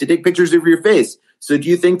cameras to take pictures of your face. So do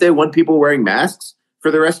you think they want people wearing masks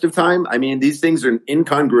for the rest of time? I mean, these things are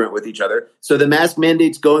incongruent with each other. So the mask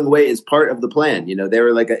mandates going away is part of the plan. They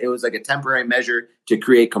were it was like a temporary measure to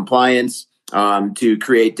create compliance, to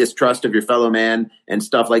create distrust of your fellow man and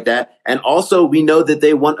stuff like that. And also we know that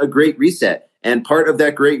they want a great reset. And part of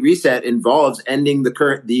that great reset involves ending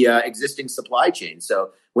the existing supply chain.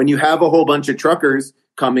 So when you have a whole bunch of truckers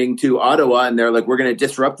coming to Ottawa and they're like, we're going to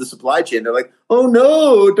disrupt the supply chain, they're like, oh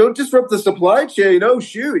no, don't disrupt the supply chain. Oh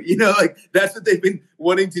shoot. That's what they've been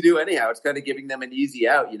wanting to do anyhow. It's kind of giving them an easy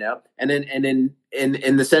out, and then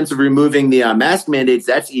in the sense of removing the mask mandates,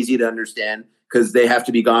 that's easy to understand, because they have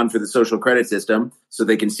to be gone for the social credit system so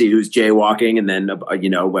they can see who's jaywalking and then,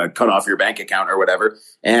 cut off your bank account or whatever.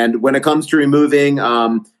 And when it comes to removing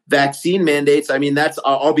vaccine mandates, I mean,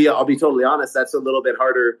 I'll be totally honest, that's a little bit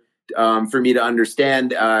harder for me to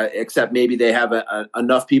understand, except maybe they have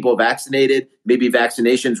enough people vaccinated. Maybe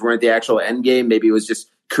vaccinations weren't the actual end game. Maybe it was just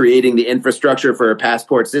creating the infrastructure for a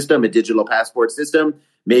passport system, a digital passport system.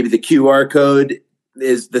 Maybe the QR code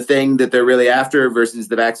is the thing that they're really after versus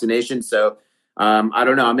the vaccination. So I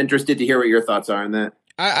don't know. I'm interested to hear what your thoughts are on that.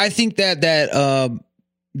 I think that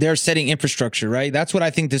they're setting infrastructure, right? That's what I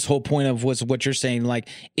think this whole point of what you're saying, like,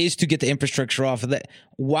 is to get the infrastructure off of that.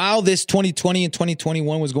 While this 2020 and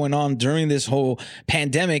 2021 was going on during this whole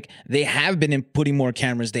pandemic, they have been putting more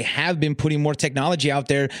cameras. They have been putting more technology out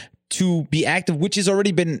there to be active, which has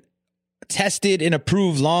already been tested and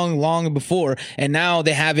approved long before. And now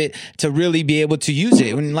they have it to really be able to use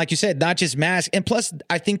it. And like you said, not just masks. And plus,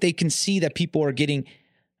 I think they can see that people are getting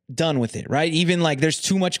done with it, right? Even like there's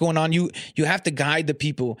too much going on. You have to guide the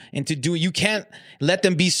people and to do it. You can't let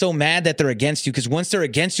them be so mad that they're against you, because once they're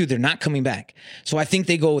against you, they're not coming back. So I think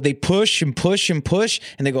they push and push and push,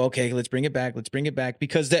 and they go, okay, let's bring it back,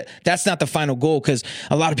 because that's not the final goal. Because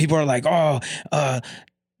a lot of people are like,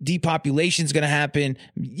 depopulation is going to happen.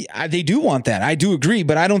 They do want that. I do agree,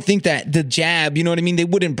 but I don't think that the jab, you know what I mean? They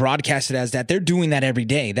wouldn't broadcast it as that. They're doing that every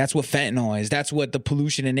day. That's what fentanyl is. That's what the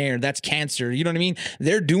pollution in air, that's cancer. You know what I mean?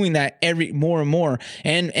 They're doing that more and more,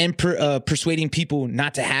 and persuading people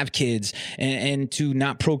not to have kids and to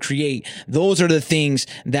not procreate. Those are the things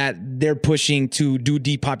that they're pushing to do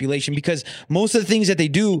depopulation, because most of the things that they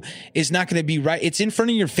do is not going to be right. It's in front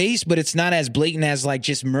of your face, but it's not as blatant as like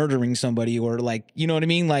just murdering somebody or like, you know what I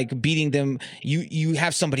mean? Like beating them. You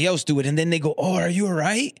have somebody else do it, and then they go, oh, are you all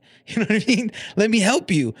right? You know what I mean? Let me help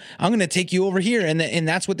you. I'm going to take you over here. And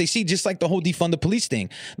that's what they see. Just like the whole defund the police thing.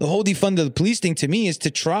 The whole defund the police thing to me is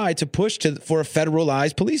to try to push for a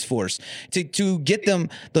federalized police force, to get them,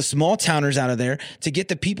 the small towners out of there, to get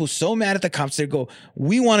the people so mad at the cops. They go,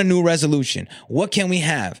 we want a new resolution. What can we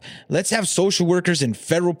have? Let's have social workers and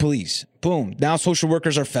federal police. Boom. Now social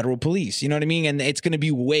workers are federal police. You know what I mean? And it's going to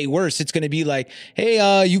be way worse. It's going to be like,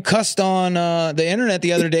 hey, you cussed on the internet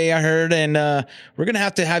the other day, I heard, and we're going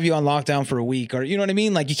to have you on lockdown for a week, or you know what I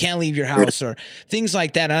mean? Like you can't leave your house or things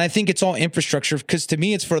like that. And I think it's all infrastructure, because to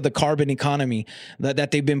me, it's for the carbon economy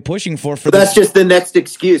that they've been pushing for. That's just the next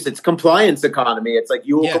excuse. It's compliance economy. It's like,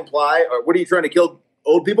 you will comply, or what are you trying to kill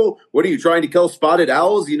old people? What are you trying to kill spotted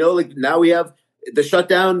owls? You know, like now we have the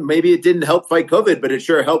shutdown. Maybe it didn't help fight COVID, but it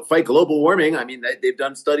sure helped fight global warming. I mean, they've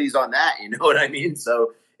done studies on that. You know what I mean?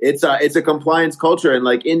 So it's a compliance culture. And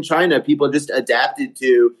like in China, people just adapted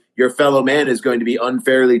to your fellow man is going to be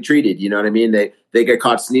unfairly treated. You know what I mean? They get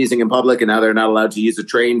caught sneezing in public, and now they're not allowed to use a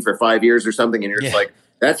train for 5 years or something. And you're just like,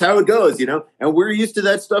 that's how it goes, you know? And we're used to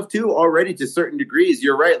that stuff too already to certain degrees.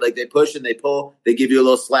 You're right. Like they push and they pull, they give you a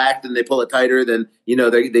little slack, then they pull it tighter. Then, you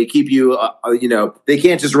know, they keep you, you know, they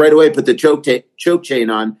can't just right away put the choke chain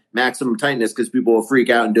on maximum tightness, because people will freak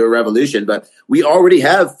out and do a revolution. But we already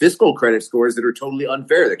have fiscal credit scores that are totally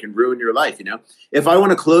unfair, that can ruin your life. You know, if I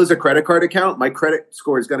want to close a credit card account, my credit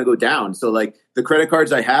score is going to go down. So like the credit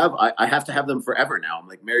cards I have to have them forever now. I'm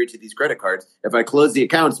like married to these credit cards. If I close the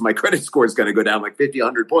accounts, my credit score is going to go down like 50,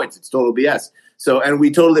 100 points. It's total BS. So, and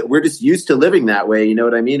we're just used to living that way. You know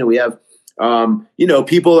what I mean? And we have, you know,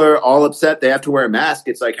 people are all upset they have to wear a mask.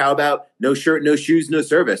 It's like, how about no shirt, no shoes, no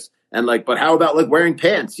service? And like, but how about like wearing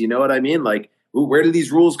pants? You know what I mean? Like, where do these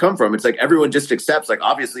rules come from? It's like everyone just accepts, like,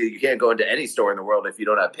 obviously you can't go into any store in the world if you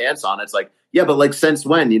don't have pants on. It's like, yeah, but like since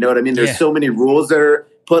when? You know what I mean? There's so many rules that are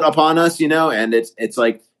put upon us, you know, and it's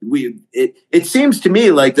like it seems to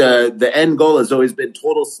me like the end goal has always been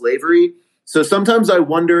total slavery. So sometimes I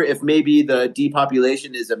wonder if maybe the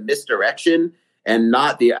depopulation is a misdirection and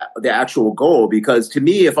not the actual goal. Because to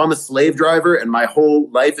me, if I'm a slave driver and my whole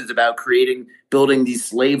life is about building these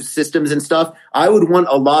slave systems and stuff, I would want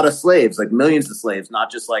a lot of slaves, like millions of slaves, not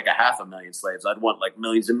just like 500,000 slaves. I'd want like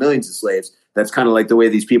millions and millions of slaves. That's kind of like the way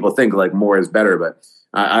these people think, like more is better. But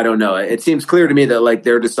I don't know. It seems clear to me that like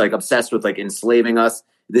they're just like obsessed with like enslaving us.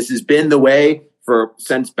 This has been the way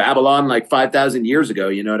since Babylon, like 5,000 years ago,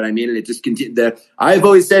 you know what I mean? And it just continued. I've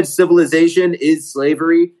always said civilization is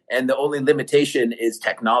slavery, and the only limitation is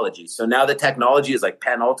technology. So now the technology is like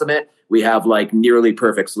penultimate. We have like nearly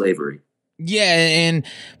perfect slavery. Yeah, and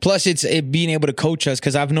plus it's being able to coach us,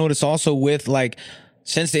 because I've noticed also with like,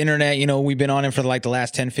 since the internet, you know, we've been on it for like the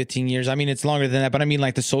last 10, 15 years. I mean, it's longer than that, but I mean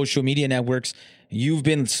like the social media networks, you've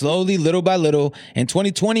been slowly, little by little. In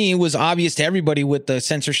 2020, it was obvious to everybody with the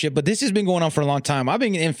censorship, but this has been going on for a long time. I've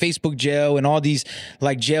been in Facebook jail and all these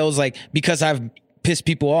like jails, like because I've pissed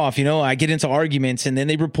people off, you know, I get into arguments and then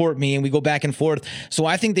they report me and we go back and forth. So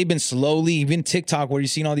I think they've been slowly, even TikTok where you're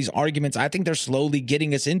seeing all these arguments, I think they're slowly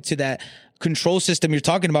getting us into that control system you're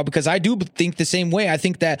talking about, because I do think the same way. I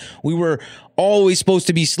think that we were always supposed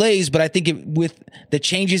to be slaves, but I think with the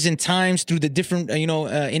changes in times through the different,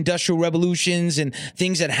 industrial revolutions and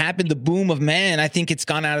things that happened, the boom of man, I think it's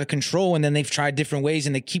gone out of control. And then they've tried different ways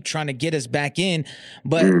and they keep trying to get us back in,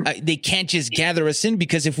 but they can't just gather us in,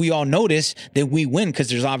 because if we all notice, then we win, because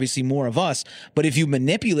there's obviously more of us. But if you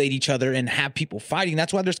manipulate each other and have people fighting,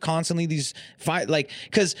 that's why there's constantly these fight,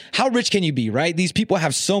 because how rich can you be, right? These people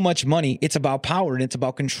have so much money. It's about power and it's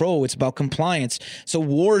about control. It's about compliance. So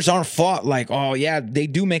wars aren't fought like, oh yeah, they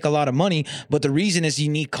do make a lot of money, but the reason is you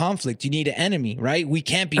need conflict. You need an enemy, right? We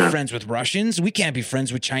can't be friends with Russians. We can't be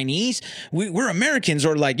friends with Chinese. We're Americans,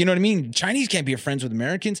 or you know what I mean? Chinese can't be friends with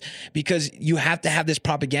Americans, because you have to have this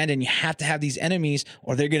propaganda and you have to have these enemies,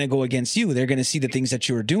 or they're going to go against you. They're going to see the things that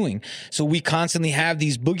you are doing. So we constantly have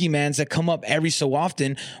these boogeymans that come up every so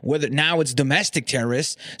often, whether now it's domestic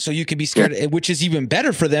terrorists. So you can be scared, which is even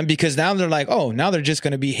better for them, because now they're like, oh, now they're just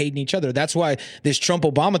going to be hating each other. That's why this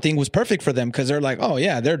Trump-Obama thing was perfect for them, because they're like, oh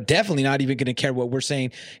yeah, they're definitely not even going to care what we're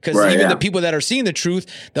saying, because the people that are seeing the truth,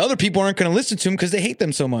 the other people aren't going to listen to them because they hate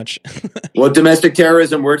them so much. Well, domestic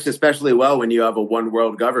terrorism works especially well when you have a one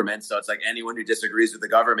world government. So it's like anyone who disagrees with the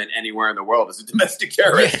government anywhere in the world is a domestic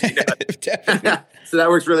terrorist. So that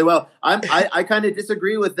works really well. I kind of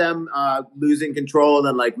disagree with them losing control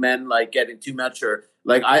and men getting too much, or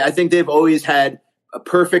I think they've always had a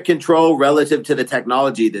perfect control relative to the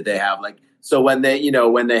technology that they have. So when they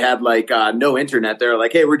had no internet, they're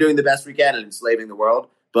like, hey, we're doing the best we can and enslaving the world.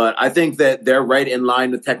 But I think that they're right in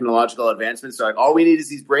line with technological advancements. So all we need is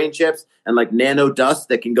these brain chips and nano dust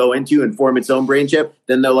that can go into and form its own brain chip.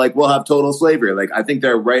 Then they're we'll have total slavery. I think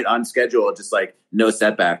they're right on schedule, just no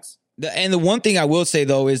setbacks. And the one thing I will say,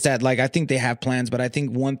 though, is that I think they have plans, but I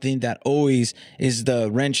think one thing that always is the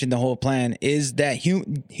wrench in the whole plan is that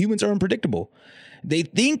humans are unpredictable. They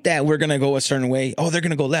think that we're going to go a certain way. Oh, they're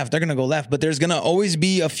going to go left. They're going to go left. But there's going to always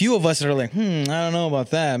be a few of us that are like, I don't know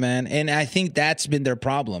about that, man. And I think that's been their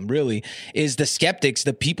problem, really, is the skeptics,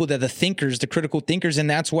 the people that the thinkers, the critical thinkers. And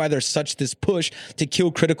that's why there's such this push to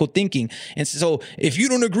kill critical thinking. And so if you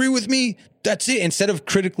don't agree with me, that's it. Instead of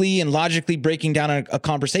critically and logically breaking down a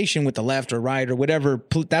conversation with the left or right or whatever,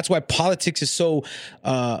 that's why politics is so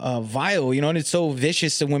vile, and it's so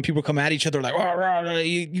vicious. And when people come at each other like, oh,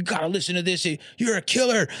 you got to listen to this. You're a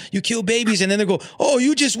killer. You kill babies. And then they go, oh,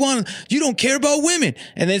 you don't care about women.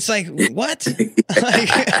 And it's like, what?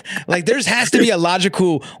 There has to be a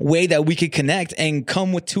logical way that we could connect and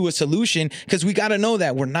come to a solution, because we got to know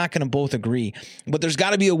that we're not going to both agree. But there's got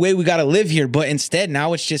to be a way we got to live here. But instead,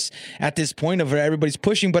 now it's just at this point of where everybody's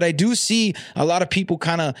pushing. But I do see a lot of people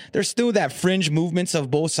there's still that fringe movements of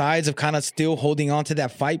both sides of still holding on to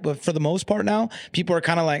that fight. But for the most part now, people are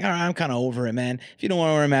all right, I'm kind of over it, man. If you don't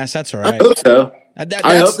want to wear a mask, that's all right. I hope so.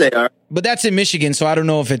 I hope they are. But that's in Michigan, so I don't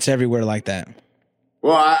know if it's everywhere like that.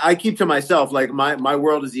 Well, I keep to myself. My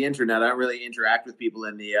world is the internet. I don't really interact with people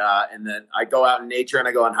in the I go out in nature and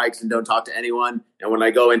I go on hikes and don't talk to anyone. And when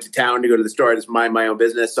I go into town to go to the store, I just mind my own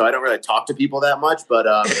business. So I don't really talk to people that much. But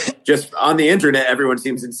just on the internet, everyone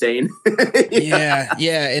seems insane. Yeah.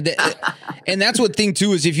 And that's what thing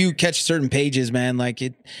too is, if you catch certain pages, man,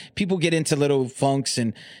 people get into little funks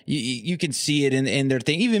and you can see it in their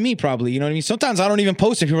thing. Even me, probably. You know what I mean? Sometimes I don't even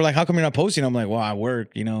post. If people are like, how come you're not posting? I'm like, well, I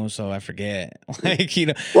work, so I forget.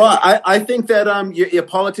 Well, I think that your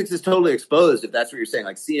politics is totally exposed, if that's what you're saying.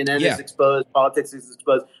 CNN is exposed, politics is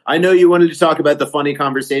exposed. I know you wanted to talk about the funny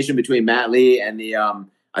conversation between Matt Lee and the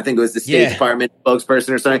I think it was the State Department spokesperson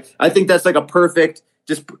or something. I think that's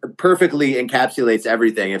perfectly encapsulates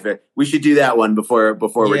everything. We should do that one before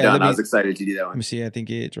we're done. I was excited to do that one. Let me see. I think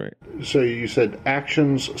it's right. So you said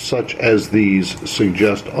actions such as these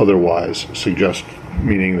suggest otherwise. Suggest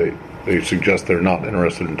meaning that they suggest they're not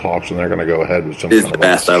interested in talks and they're going to go ahead with some. This is the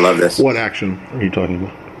best. I love this. What action are you talking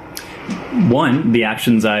about? One, the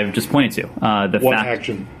actions I've just pointed to.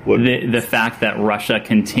 The fact that Russia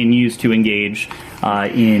continues to engage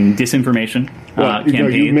in disinformation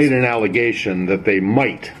campaigns. You made an allegation that they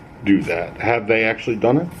might do that. Have they actually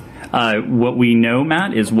done it? What we know,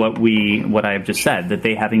 Matt, is what I've just said, that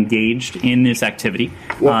they have engaged in this activity,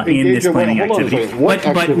 in this planning activity.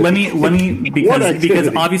 But let me because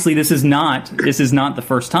obviously this is not the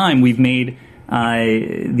first time we've made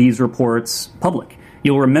these reports public.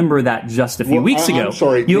 You'll remember that just a few weeks ago. I'm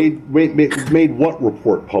sorry, made what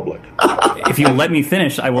report public? If you let me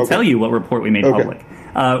finish, I will tell you what report we made public.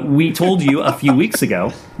 We told you a few weeks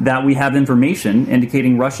ago that we have information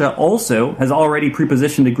indicating Russia also has already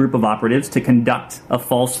prepositioned a group of operatives to conduct a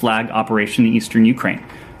false flag operation in eastern Ukraine.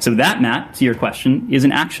 So that, Matt, to your question, is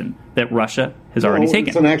an action that Russia has already taken.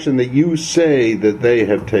 It's an action that you say that they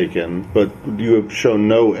have taken, but you have shown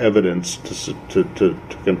no evidence to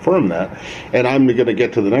confirm that. And I'm going to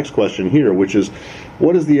get to the next question here, which is,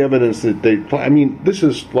 what is the evidence that they play? I mean, this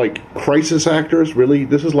is like crisis actors, really?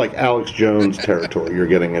 This is like Alex Jones territory you're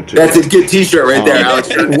getting into. That's a good T-shirt right there, Alex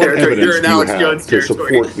Jones what territory. evidence You're in do you Alex have Jones to territory.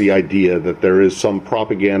 support the idea that there is some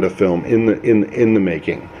propaganda film in the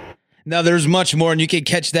making? Now there's much more, and you can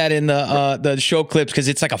catch that in the show clips because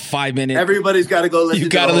it's like a 5-minute. Everybody's got to go listen. You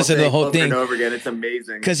got to listen to the whole over thing and over again. It's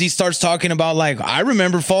amazing because he starts talking about like I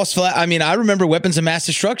remember false flag. I mean, I remember weapons of mass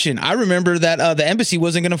destruction. I remember that the embassy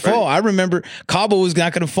wasn't going to fall. Right. I remember Kabul was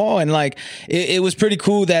not going to fall, and like it was pretty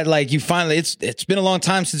cool that like you finally. It's been a long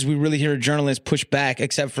time since we really hear a journalist push back,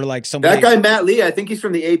 except for like somebody. That guy Matt Lee, I think he's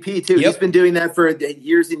from the AP too. Yep. He's been doing that for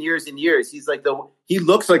years and years and years. He's like he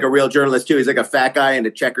looks like a real journalist too. He's like a fat guy in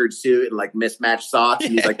a checkered suit and like mismatched socks.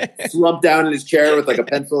 And he's like slumped down in his chair with like a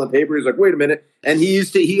pencil and paper. He's like, wait a minute. And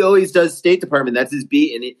he always does State Department. That's his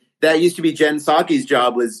beat. And that used to be Jen Psaki's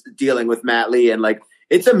job, was dealing with Matt Lee. And like,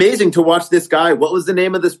 it's amazing to watch this guy. What was the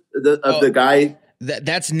name of the guy?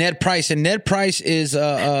 That's Ned Price. And Ned Price is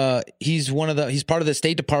he's part of the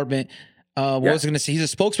State Department. What was I going to say? He's a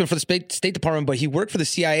spokesman for the State Department, but he worked for the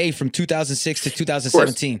CIA from 2006 to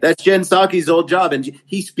 2017. That's Jen Psaki's old job, and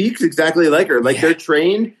he speaks exactly like her. Like they're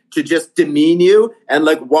trained to just demean you, and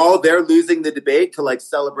like while they're losing the debate, to like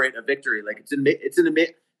celebrate a victory. Like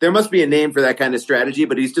there must be a name for that kind of strategy,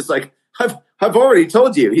 but he's just like, I've already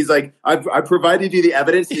told you. He's like, I provided you the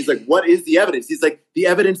evidence. He's like, what is the evidence? He's like, the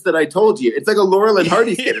evidence that I told you. It's like a Laurel and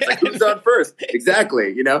Hardy skit. It's like, who's on first?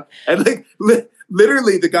 Exactly, you know? And like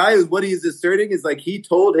literally the guy is what he's asserting is like he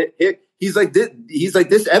told it. He's like,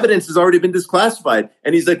 this evidence has already been disclassified.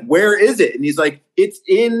 And he's like, where is it? And he's like, it's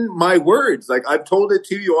in my words. Like, I've told it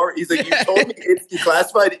to you. He's like, you told me it's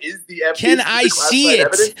declassified. Is the evidence? Can I see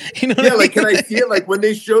it? You know what I mean? Like, can I see it? Like, when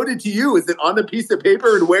they showed it to you, is it on a piece of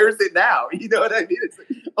paper? And where is it now? You know what I mean? It's like,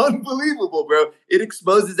 unbelievable, bro. It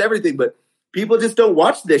exposes everything. But people just don't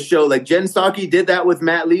watch this show. Like, Jen Psaki did that with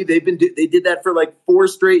Matt Lee. They did that for like 4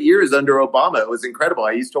 straight years under Obama. It was incredible.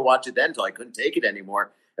 I used to watch it then until I couldn't take it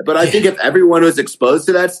anymore. But I think if everyone was exposed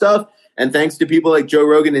to that stuff, and thanks to people like Joe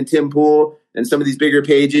Rogan and Tim Pool and some of these bigger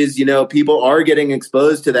pages, you know, people are getting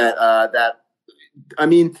exposed to that. I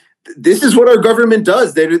mean, this is what our government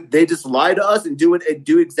does. They just lie to us and do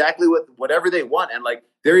exactly whatever they want. And like,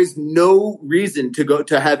 there is no reason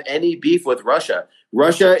to have any beef with Russia.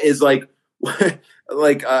 Russia is like,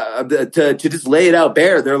 to just lay it out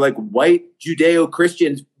bare. They're like white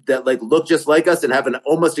Judeo-Christians that like look just like us and have an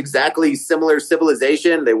almost exactly similar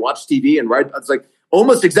civilization. They watch TV and write. It's like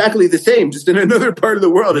almost exactly the same, just in another part of the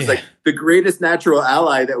world. It's like the greatest natural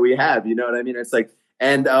ally that we have. You know what I mean? It's like,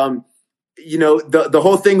 and you know, the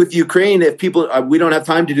whole thing with Ukraine, if people, we don't have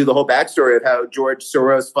time to do the whole backstory of how George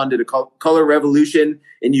Soros funded a color revolution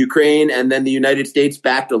in Ukraine. And then the United States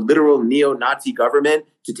backed a literal neo-Nazi government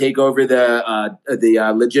to take over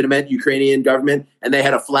the legitimate Ukrainian government. And they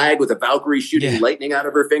had a flag with a Valkyrie shooting lightning out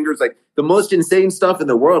of her fingers. Like the most insane stuff in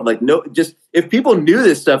the world. Like if people knew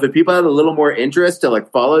this stuff, if people had a little more interest to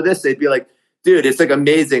like follow this, they'd be like, dude, it's like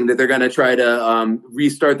amazing that they're going to try to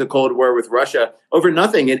restart the Cold War with Russia over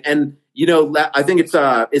nothing. And you know, I think it's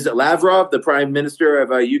is it Lavrov, the prime minister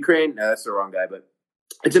of Ukraine? No, that's the wrong guy, but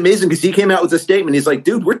it's amazing because he came out with a statement. He's like,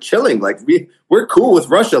 dude, we're chilling. Like we're cool with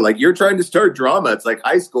Russia. Like you're trying to start drama. It's like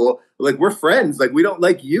high school. Like we're friends. Like we don't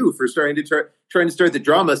like you for trying to start the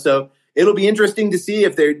drama. So it'll be interesting to see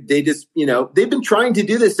if they just, you know, they've been trying to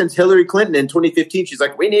do this since Hillary Clinton in 2015. She's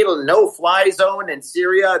like, we need a no-fly zone in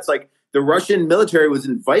Syria. It's like the Russian military was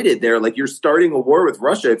invited there. Like you're starting a war with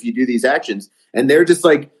Russia if you do these actions. And they're just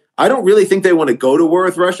like, I don't really think they want to go to war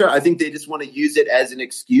with Russia. I think they just want to use it as an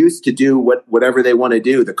excuse to do whatever they want to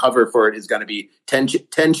do. The cover for it is going to be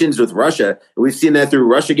tensions with Russia. And we've seen that through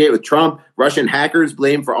Russiagate with Trump. Russian hackers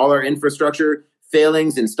blamed for all our infrastructure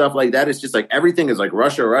failings and stuff like that. It's just like everything is like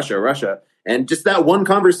Russia, Russia, Russia. And just that one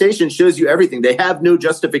conversation shows you everything. They have no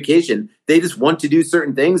justification. They just want to do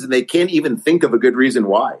certain things and they can't even think of a good reason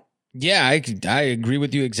why. Yeah, I agree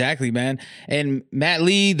with you exactly, man. And Matt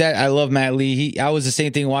Lee, I love Matt Lee. I was the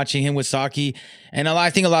same thing watching him with Psaki. And I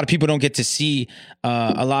think a lot of people don't get to see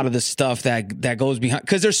a lot of the stuff that goes behind,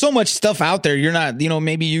 because there's so much stuff out there. You're not, you know,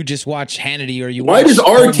 maybe you just watch Hannity or you. Why does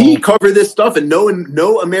RT cover this stuff and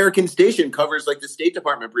no American station covers like the State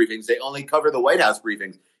Department briefings? They only cover the White House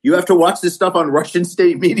briefings. You have to watch this stuff on Russian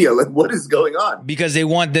state media. Like, what is going on? Because they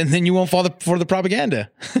want, then you won't fall for the propaganda.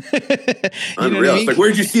 Unreal. It's like,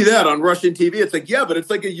 where'd you see that on Russian TV? It's like, yeah, but it's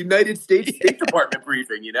like a United States State Department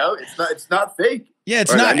briefing. You know, it's not fake. Yeah,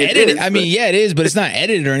 it's not edited. It is, but it's not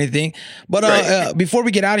edited or anything. But Right. before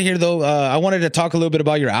we get out of here, though, I wanted to talk a little bit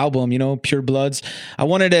about your album, Pure Bloods. I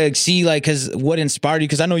wanted to see, cause what inspired you,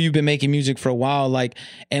 because I know you've been making music for a while,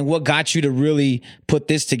 and what got you to really put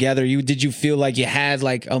this together? Did you feel like you had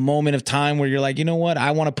a moment of time where you're like, you know what,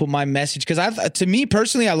 I want to put my message? Because to me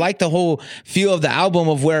personally, I like the whole feel of the album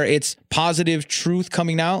of where it's positive truth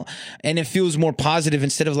coming out, and it feels more positive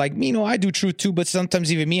instead of I do truth too, but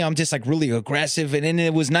sometimes even me, I'm just really aggressive. And then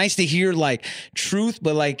it was nice to hear truth,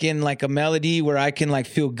 but in a melody where I can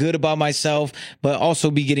feel good about myself, but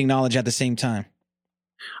also be getting knowledge at the same time.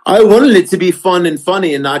 I wanted it to be fun and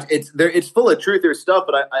funny, and not it's full of truth or stuff,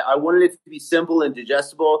 but I wanted it to be simple and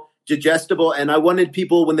digestible, and I wanted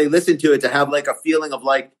people when they listen to it to have a feeling of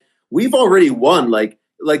we've already won.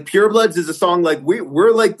 Pure Bloods is a song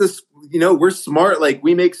we're this, we're smart,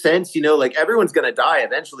 we make sense, everyone's gonna die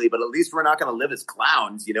eventually, but at least we're not gonna live as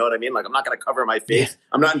clowns, you know what I mean? I'm not gonna cover my face. Yeah.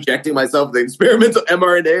 I'm not injecting myself with experimental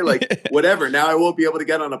mRNA, whatever. Now I won't be able to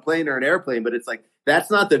get on a plane or an airplane, but it's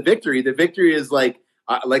that's not the victory. The victory is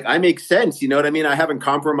I make sense, you know what I mean? I haven't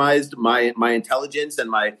compromised my intelligence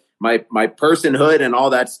and my personhood and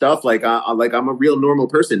all that stuff. I'm a real normal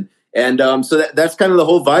person. And so that's kind of the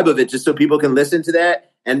whole vibe of it, just so people can listen to that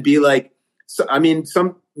and be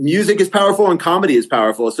some music is powerful and comedy is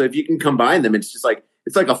powerful. So if you can combine them, it's just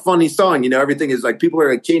it's a funny song, everything is people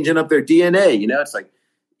are changing up their DNA, it's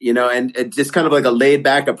and it's just kind of a laid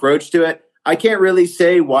back approach to it. I can't really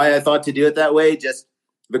say why I thought to do it that way. Just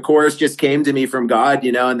the chorus just came to me from God,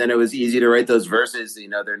 and then it was easy to write those verses,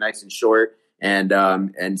 they're nice and short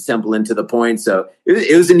and simple and to the point. So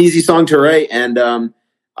it was an easy song to write. And,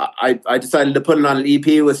 I decided to put it on an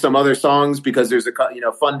EP with some other songs because there's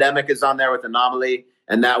Fundemic is on there with Anomaly,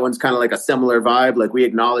 and that one's kind of a similar vibe. We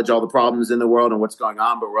acknowledge all the problems in the world and what's going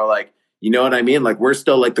on, but we're you know what I mean? We're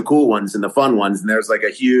still the cool ones and the fun ones. And there's a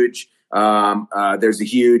huge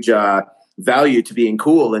value to being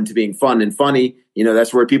cool and to being fun and funny.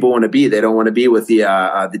 That's where people want to be. They don't want to be with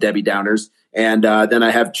the Debbie Downers. And then I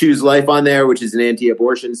have Choose Life on there, which is an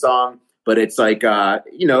anti-abortion song, but it's you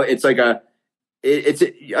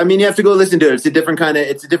have to go listen to it. It's a different kind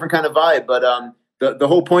of vibe. But the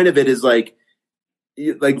whole point of it is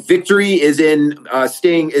victory is in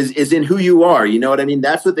is in who you are. You know what I mean?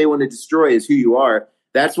 That's what they want to destroy, is who you are.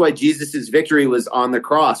 That's why Jesus's victory was on the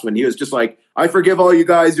cross, when he was just I forgive all you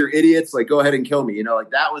guys, you're idiots. Go ahead and kill me.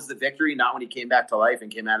 That was the victory, not when he came back to life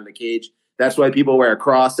and came out of the cage. That's why people wear a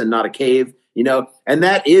cross and not a cave. And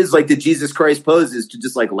that is the Jesus Christ pose, is to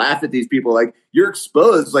just laugh at these people. You're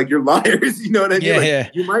exposed, you're liars. You know what I mean? Yeah.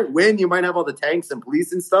 You might win. You might have all the tanks and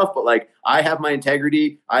police and stuff, but I have my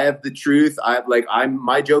integrity. I have the truth.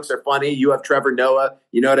 My jokes are funny. You have Trevor Noah.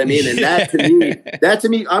 You know what I mean? And that to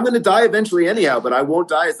me, I'm going to die eventually anyhow, but I won't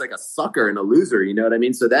die as a sucker and a loser. You know what I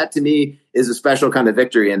mean? So that to me is a special kind of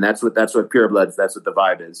victory. And that's what Pure Bloods, that's what the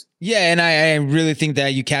vibe is. Yeah. And I really think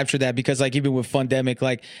that you captured that, because even with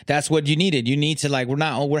Fundemic, that's what you needed. You need to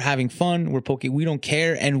we're having fun. We're poking. We don't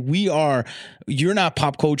care. And you're not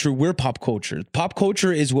pop culture. We're pop culture. Pop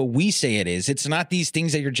culture is what we say it is. It's not these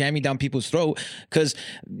things that you're jamming down people's throat, because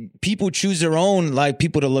people choose their own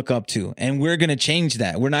people to look up to. And we're going to change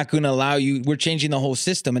that. We're not going to allow you. We're changing the whole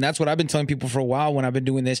system. And that's what I've been telling people for a while when I've been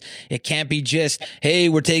doing this. It can't be just, hey,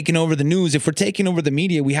 we're taking over the news. If we're taking over the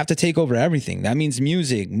media, we have to take over everything. That means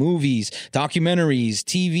music, movies, documentaries,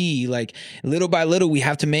 TV. Little by little, we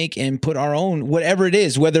have to make and put our own, whatever it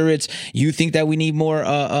is, whether it's you think that we need more,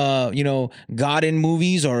 God in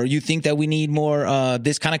movies, or you think that we need more,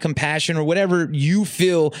 this kind of compassion, or whatever you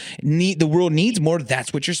feel the world needs more.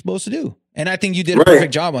 That's what you're supposed to do. And I think you did a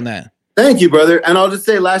perfect job on that. Thank you, brother. And I'll just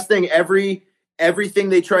say last thing, everything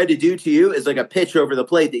they try to do to you is a pitch over the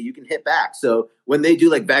plate that you can hit back. So when they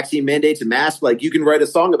do vaccine mandates and masks, you can write a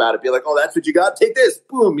song about it. Be oh, that's what you got. Take this.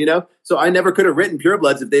 Boom. So I never could have written Pure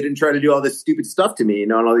Bloods if they didn't try to do all this stupid stuff to me,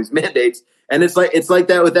 and all these mandates. And it's like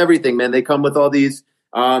that with everything, man. They come with all these,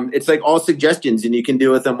 it's all suggestions, and you can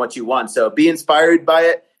do with them what you want. So be inspired by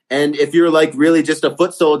it. And if you're really just a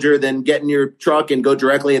foot soldier, then get in your truck and go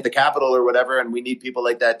directly at the Capitol or whatever. And we need people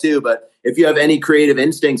like that too. But if you have any creative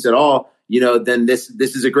instincts at all, then this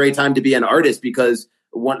is a great time to be an artist, because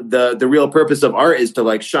the real purpose of art is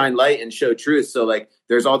to shine light and show truth. So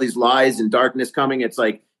there's all these lies and darkness coming. It's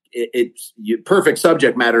it's perfect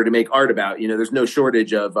subject matter to make art about. There's no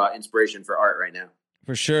shortage of inspiration for art right now.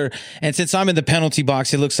 For sure. And since I'm in the penalty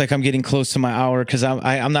box, it looks like I'm getting close to my hour because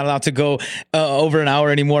I'm not allowed to go over an hour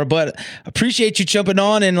anymore. But appreciate you jumping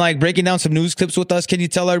on and like breaking down some news clips with us. Can you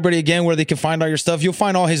tell everybody again where they can find all your stuff? You'll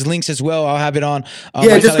find all his links as well. I'll have it on.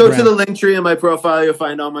 Just go to the link tree in my profile. You'll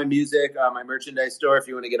find all my music, my merchandise store. If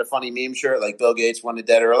you want to get a funny meme shirt like Bill Gates wanted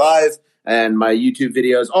Dead or Alive, and my YouTube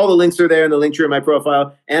videos, all the links are there in the link tree in my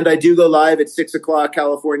profile. And I do go live at 6:00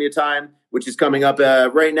 California time, which is coming up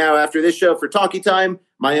right now after this show for Talkie Time,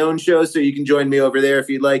 my own show. So you can join me over there if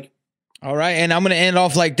you'd like. All right. And I'm going to end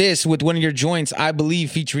off like this with one of your joints, I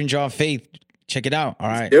Believe, featuring John Faith. Check it out. All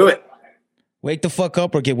right. Let's do it. Wake the fuck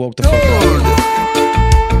up or get woke the fuck up.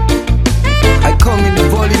 I come in the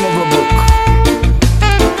volume of a book.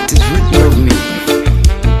 It is written of me.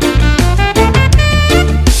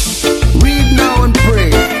 Read now and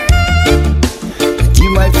pray that you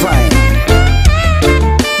might find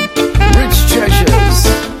rich treasures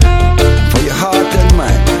for your heart and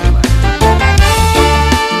mind.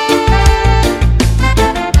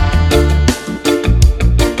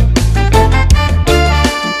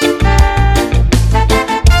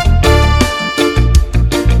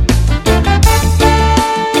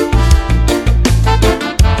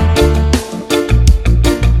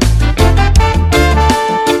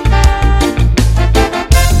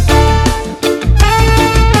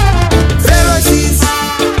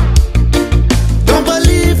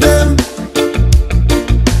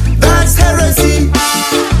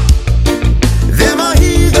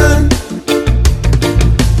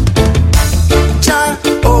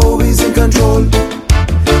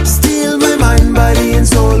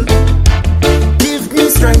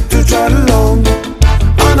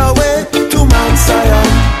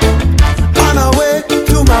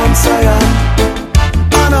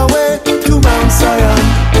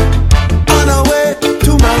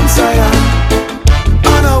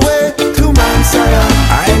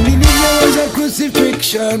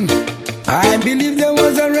 I believe there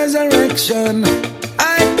was a resurrection.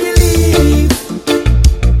 I believe,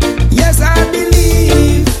 yes, I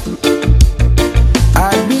believe.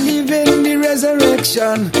 I believe in the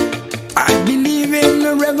resurrection. I believe in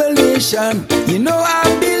the revelation. You know, I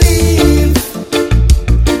believe,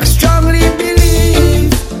 I strongly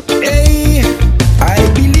believe. Hey,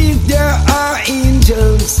 I believe there are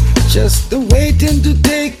angels just waiting to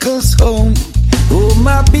take us home. Oh,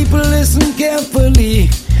 my people, listen carefully.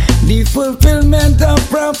 The fulfillment of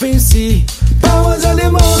prophecy, powers of the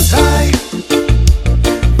Most High,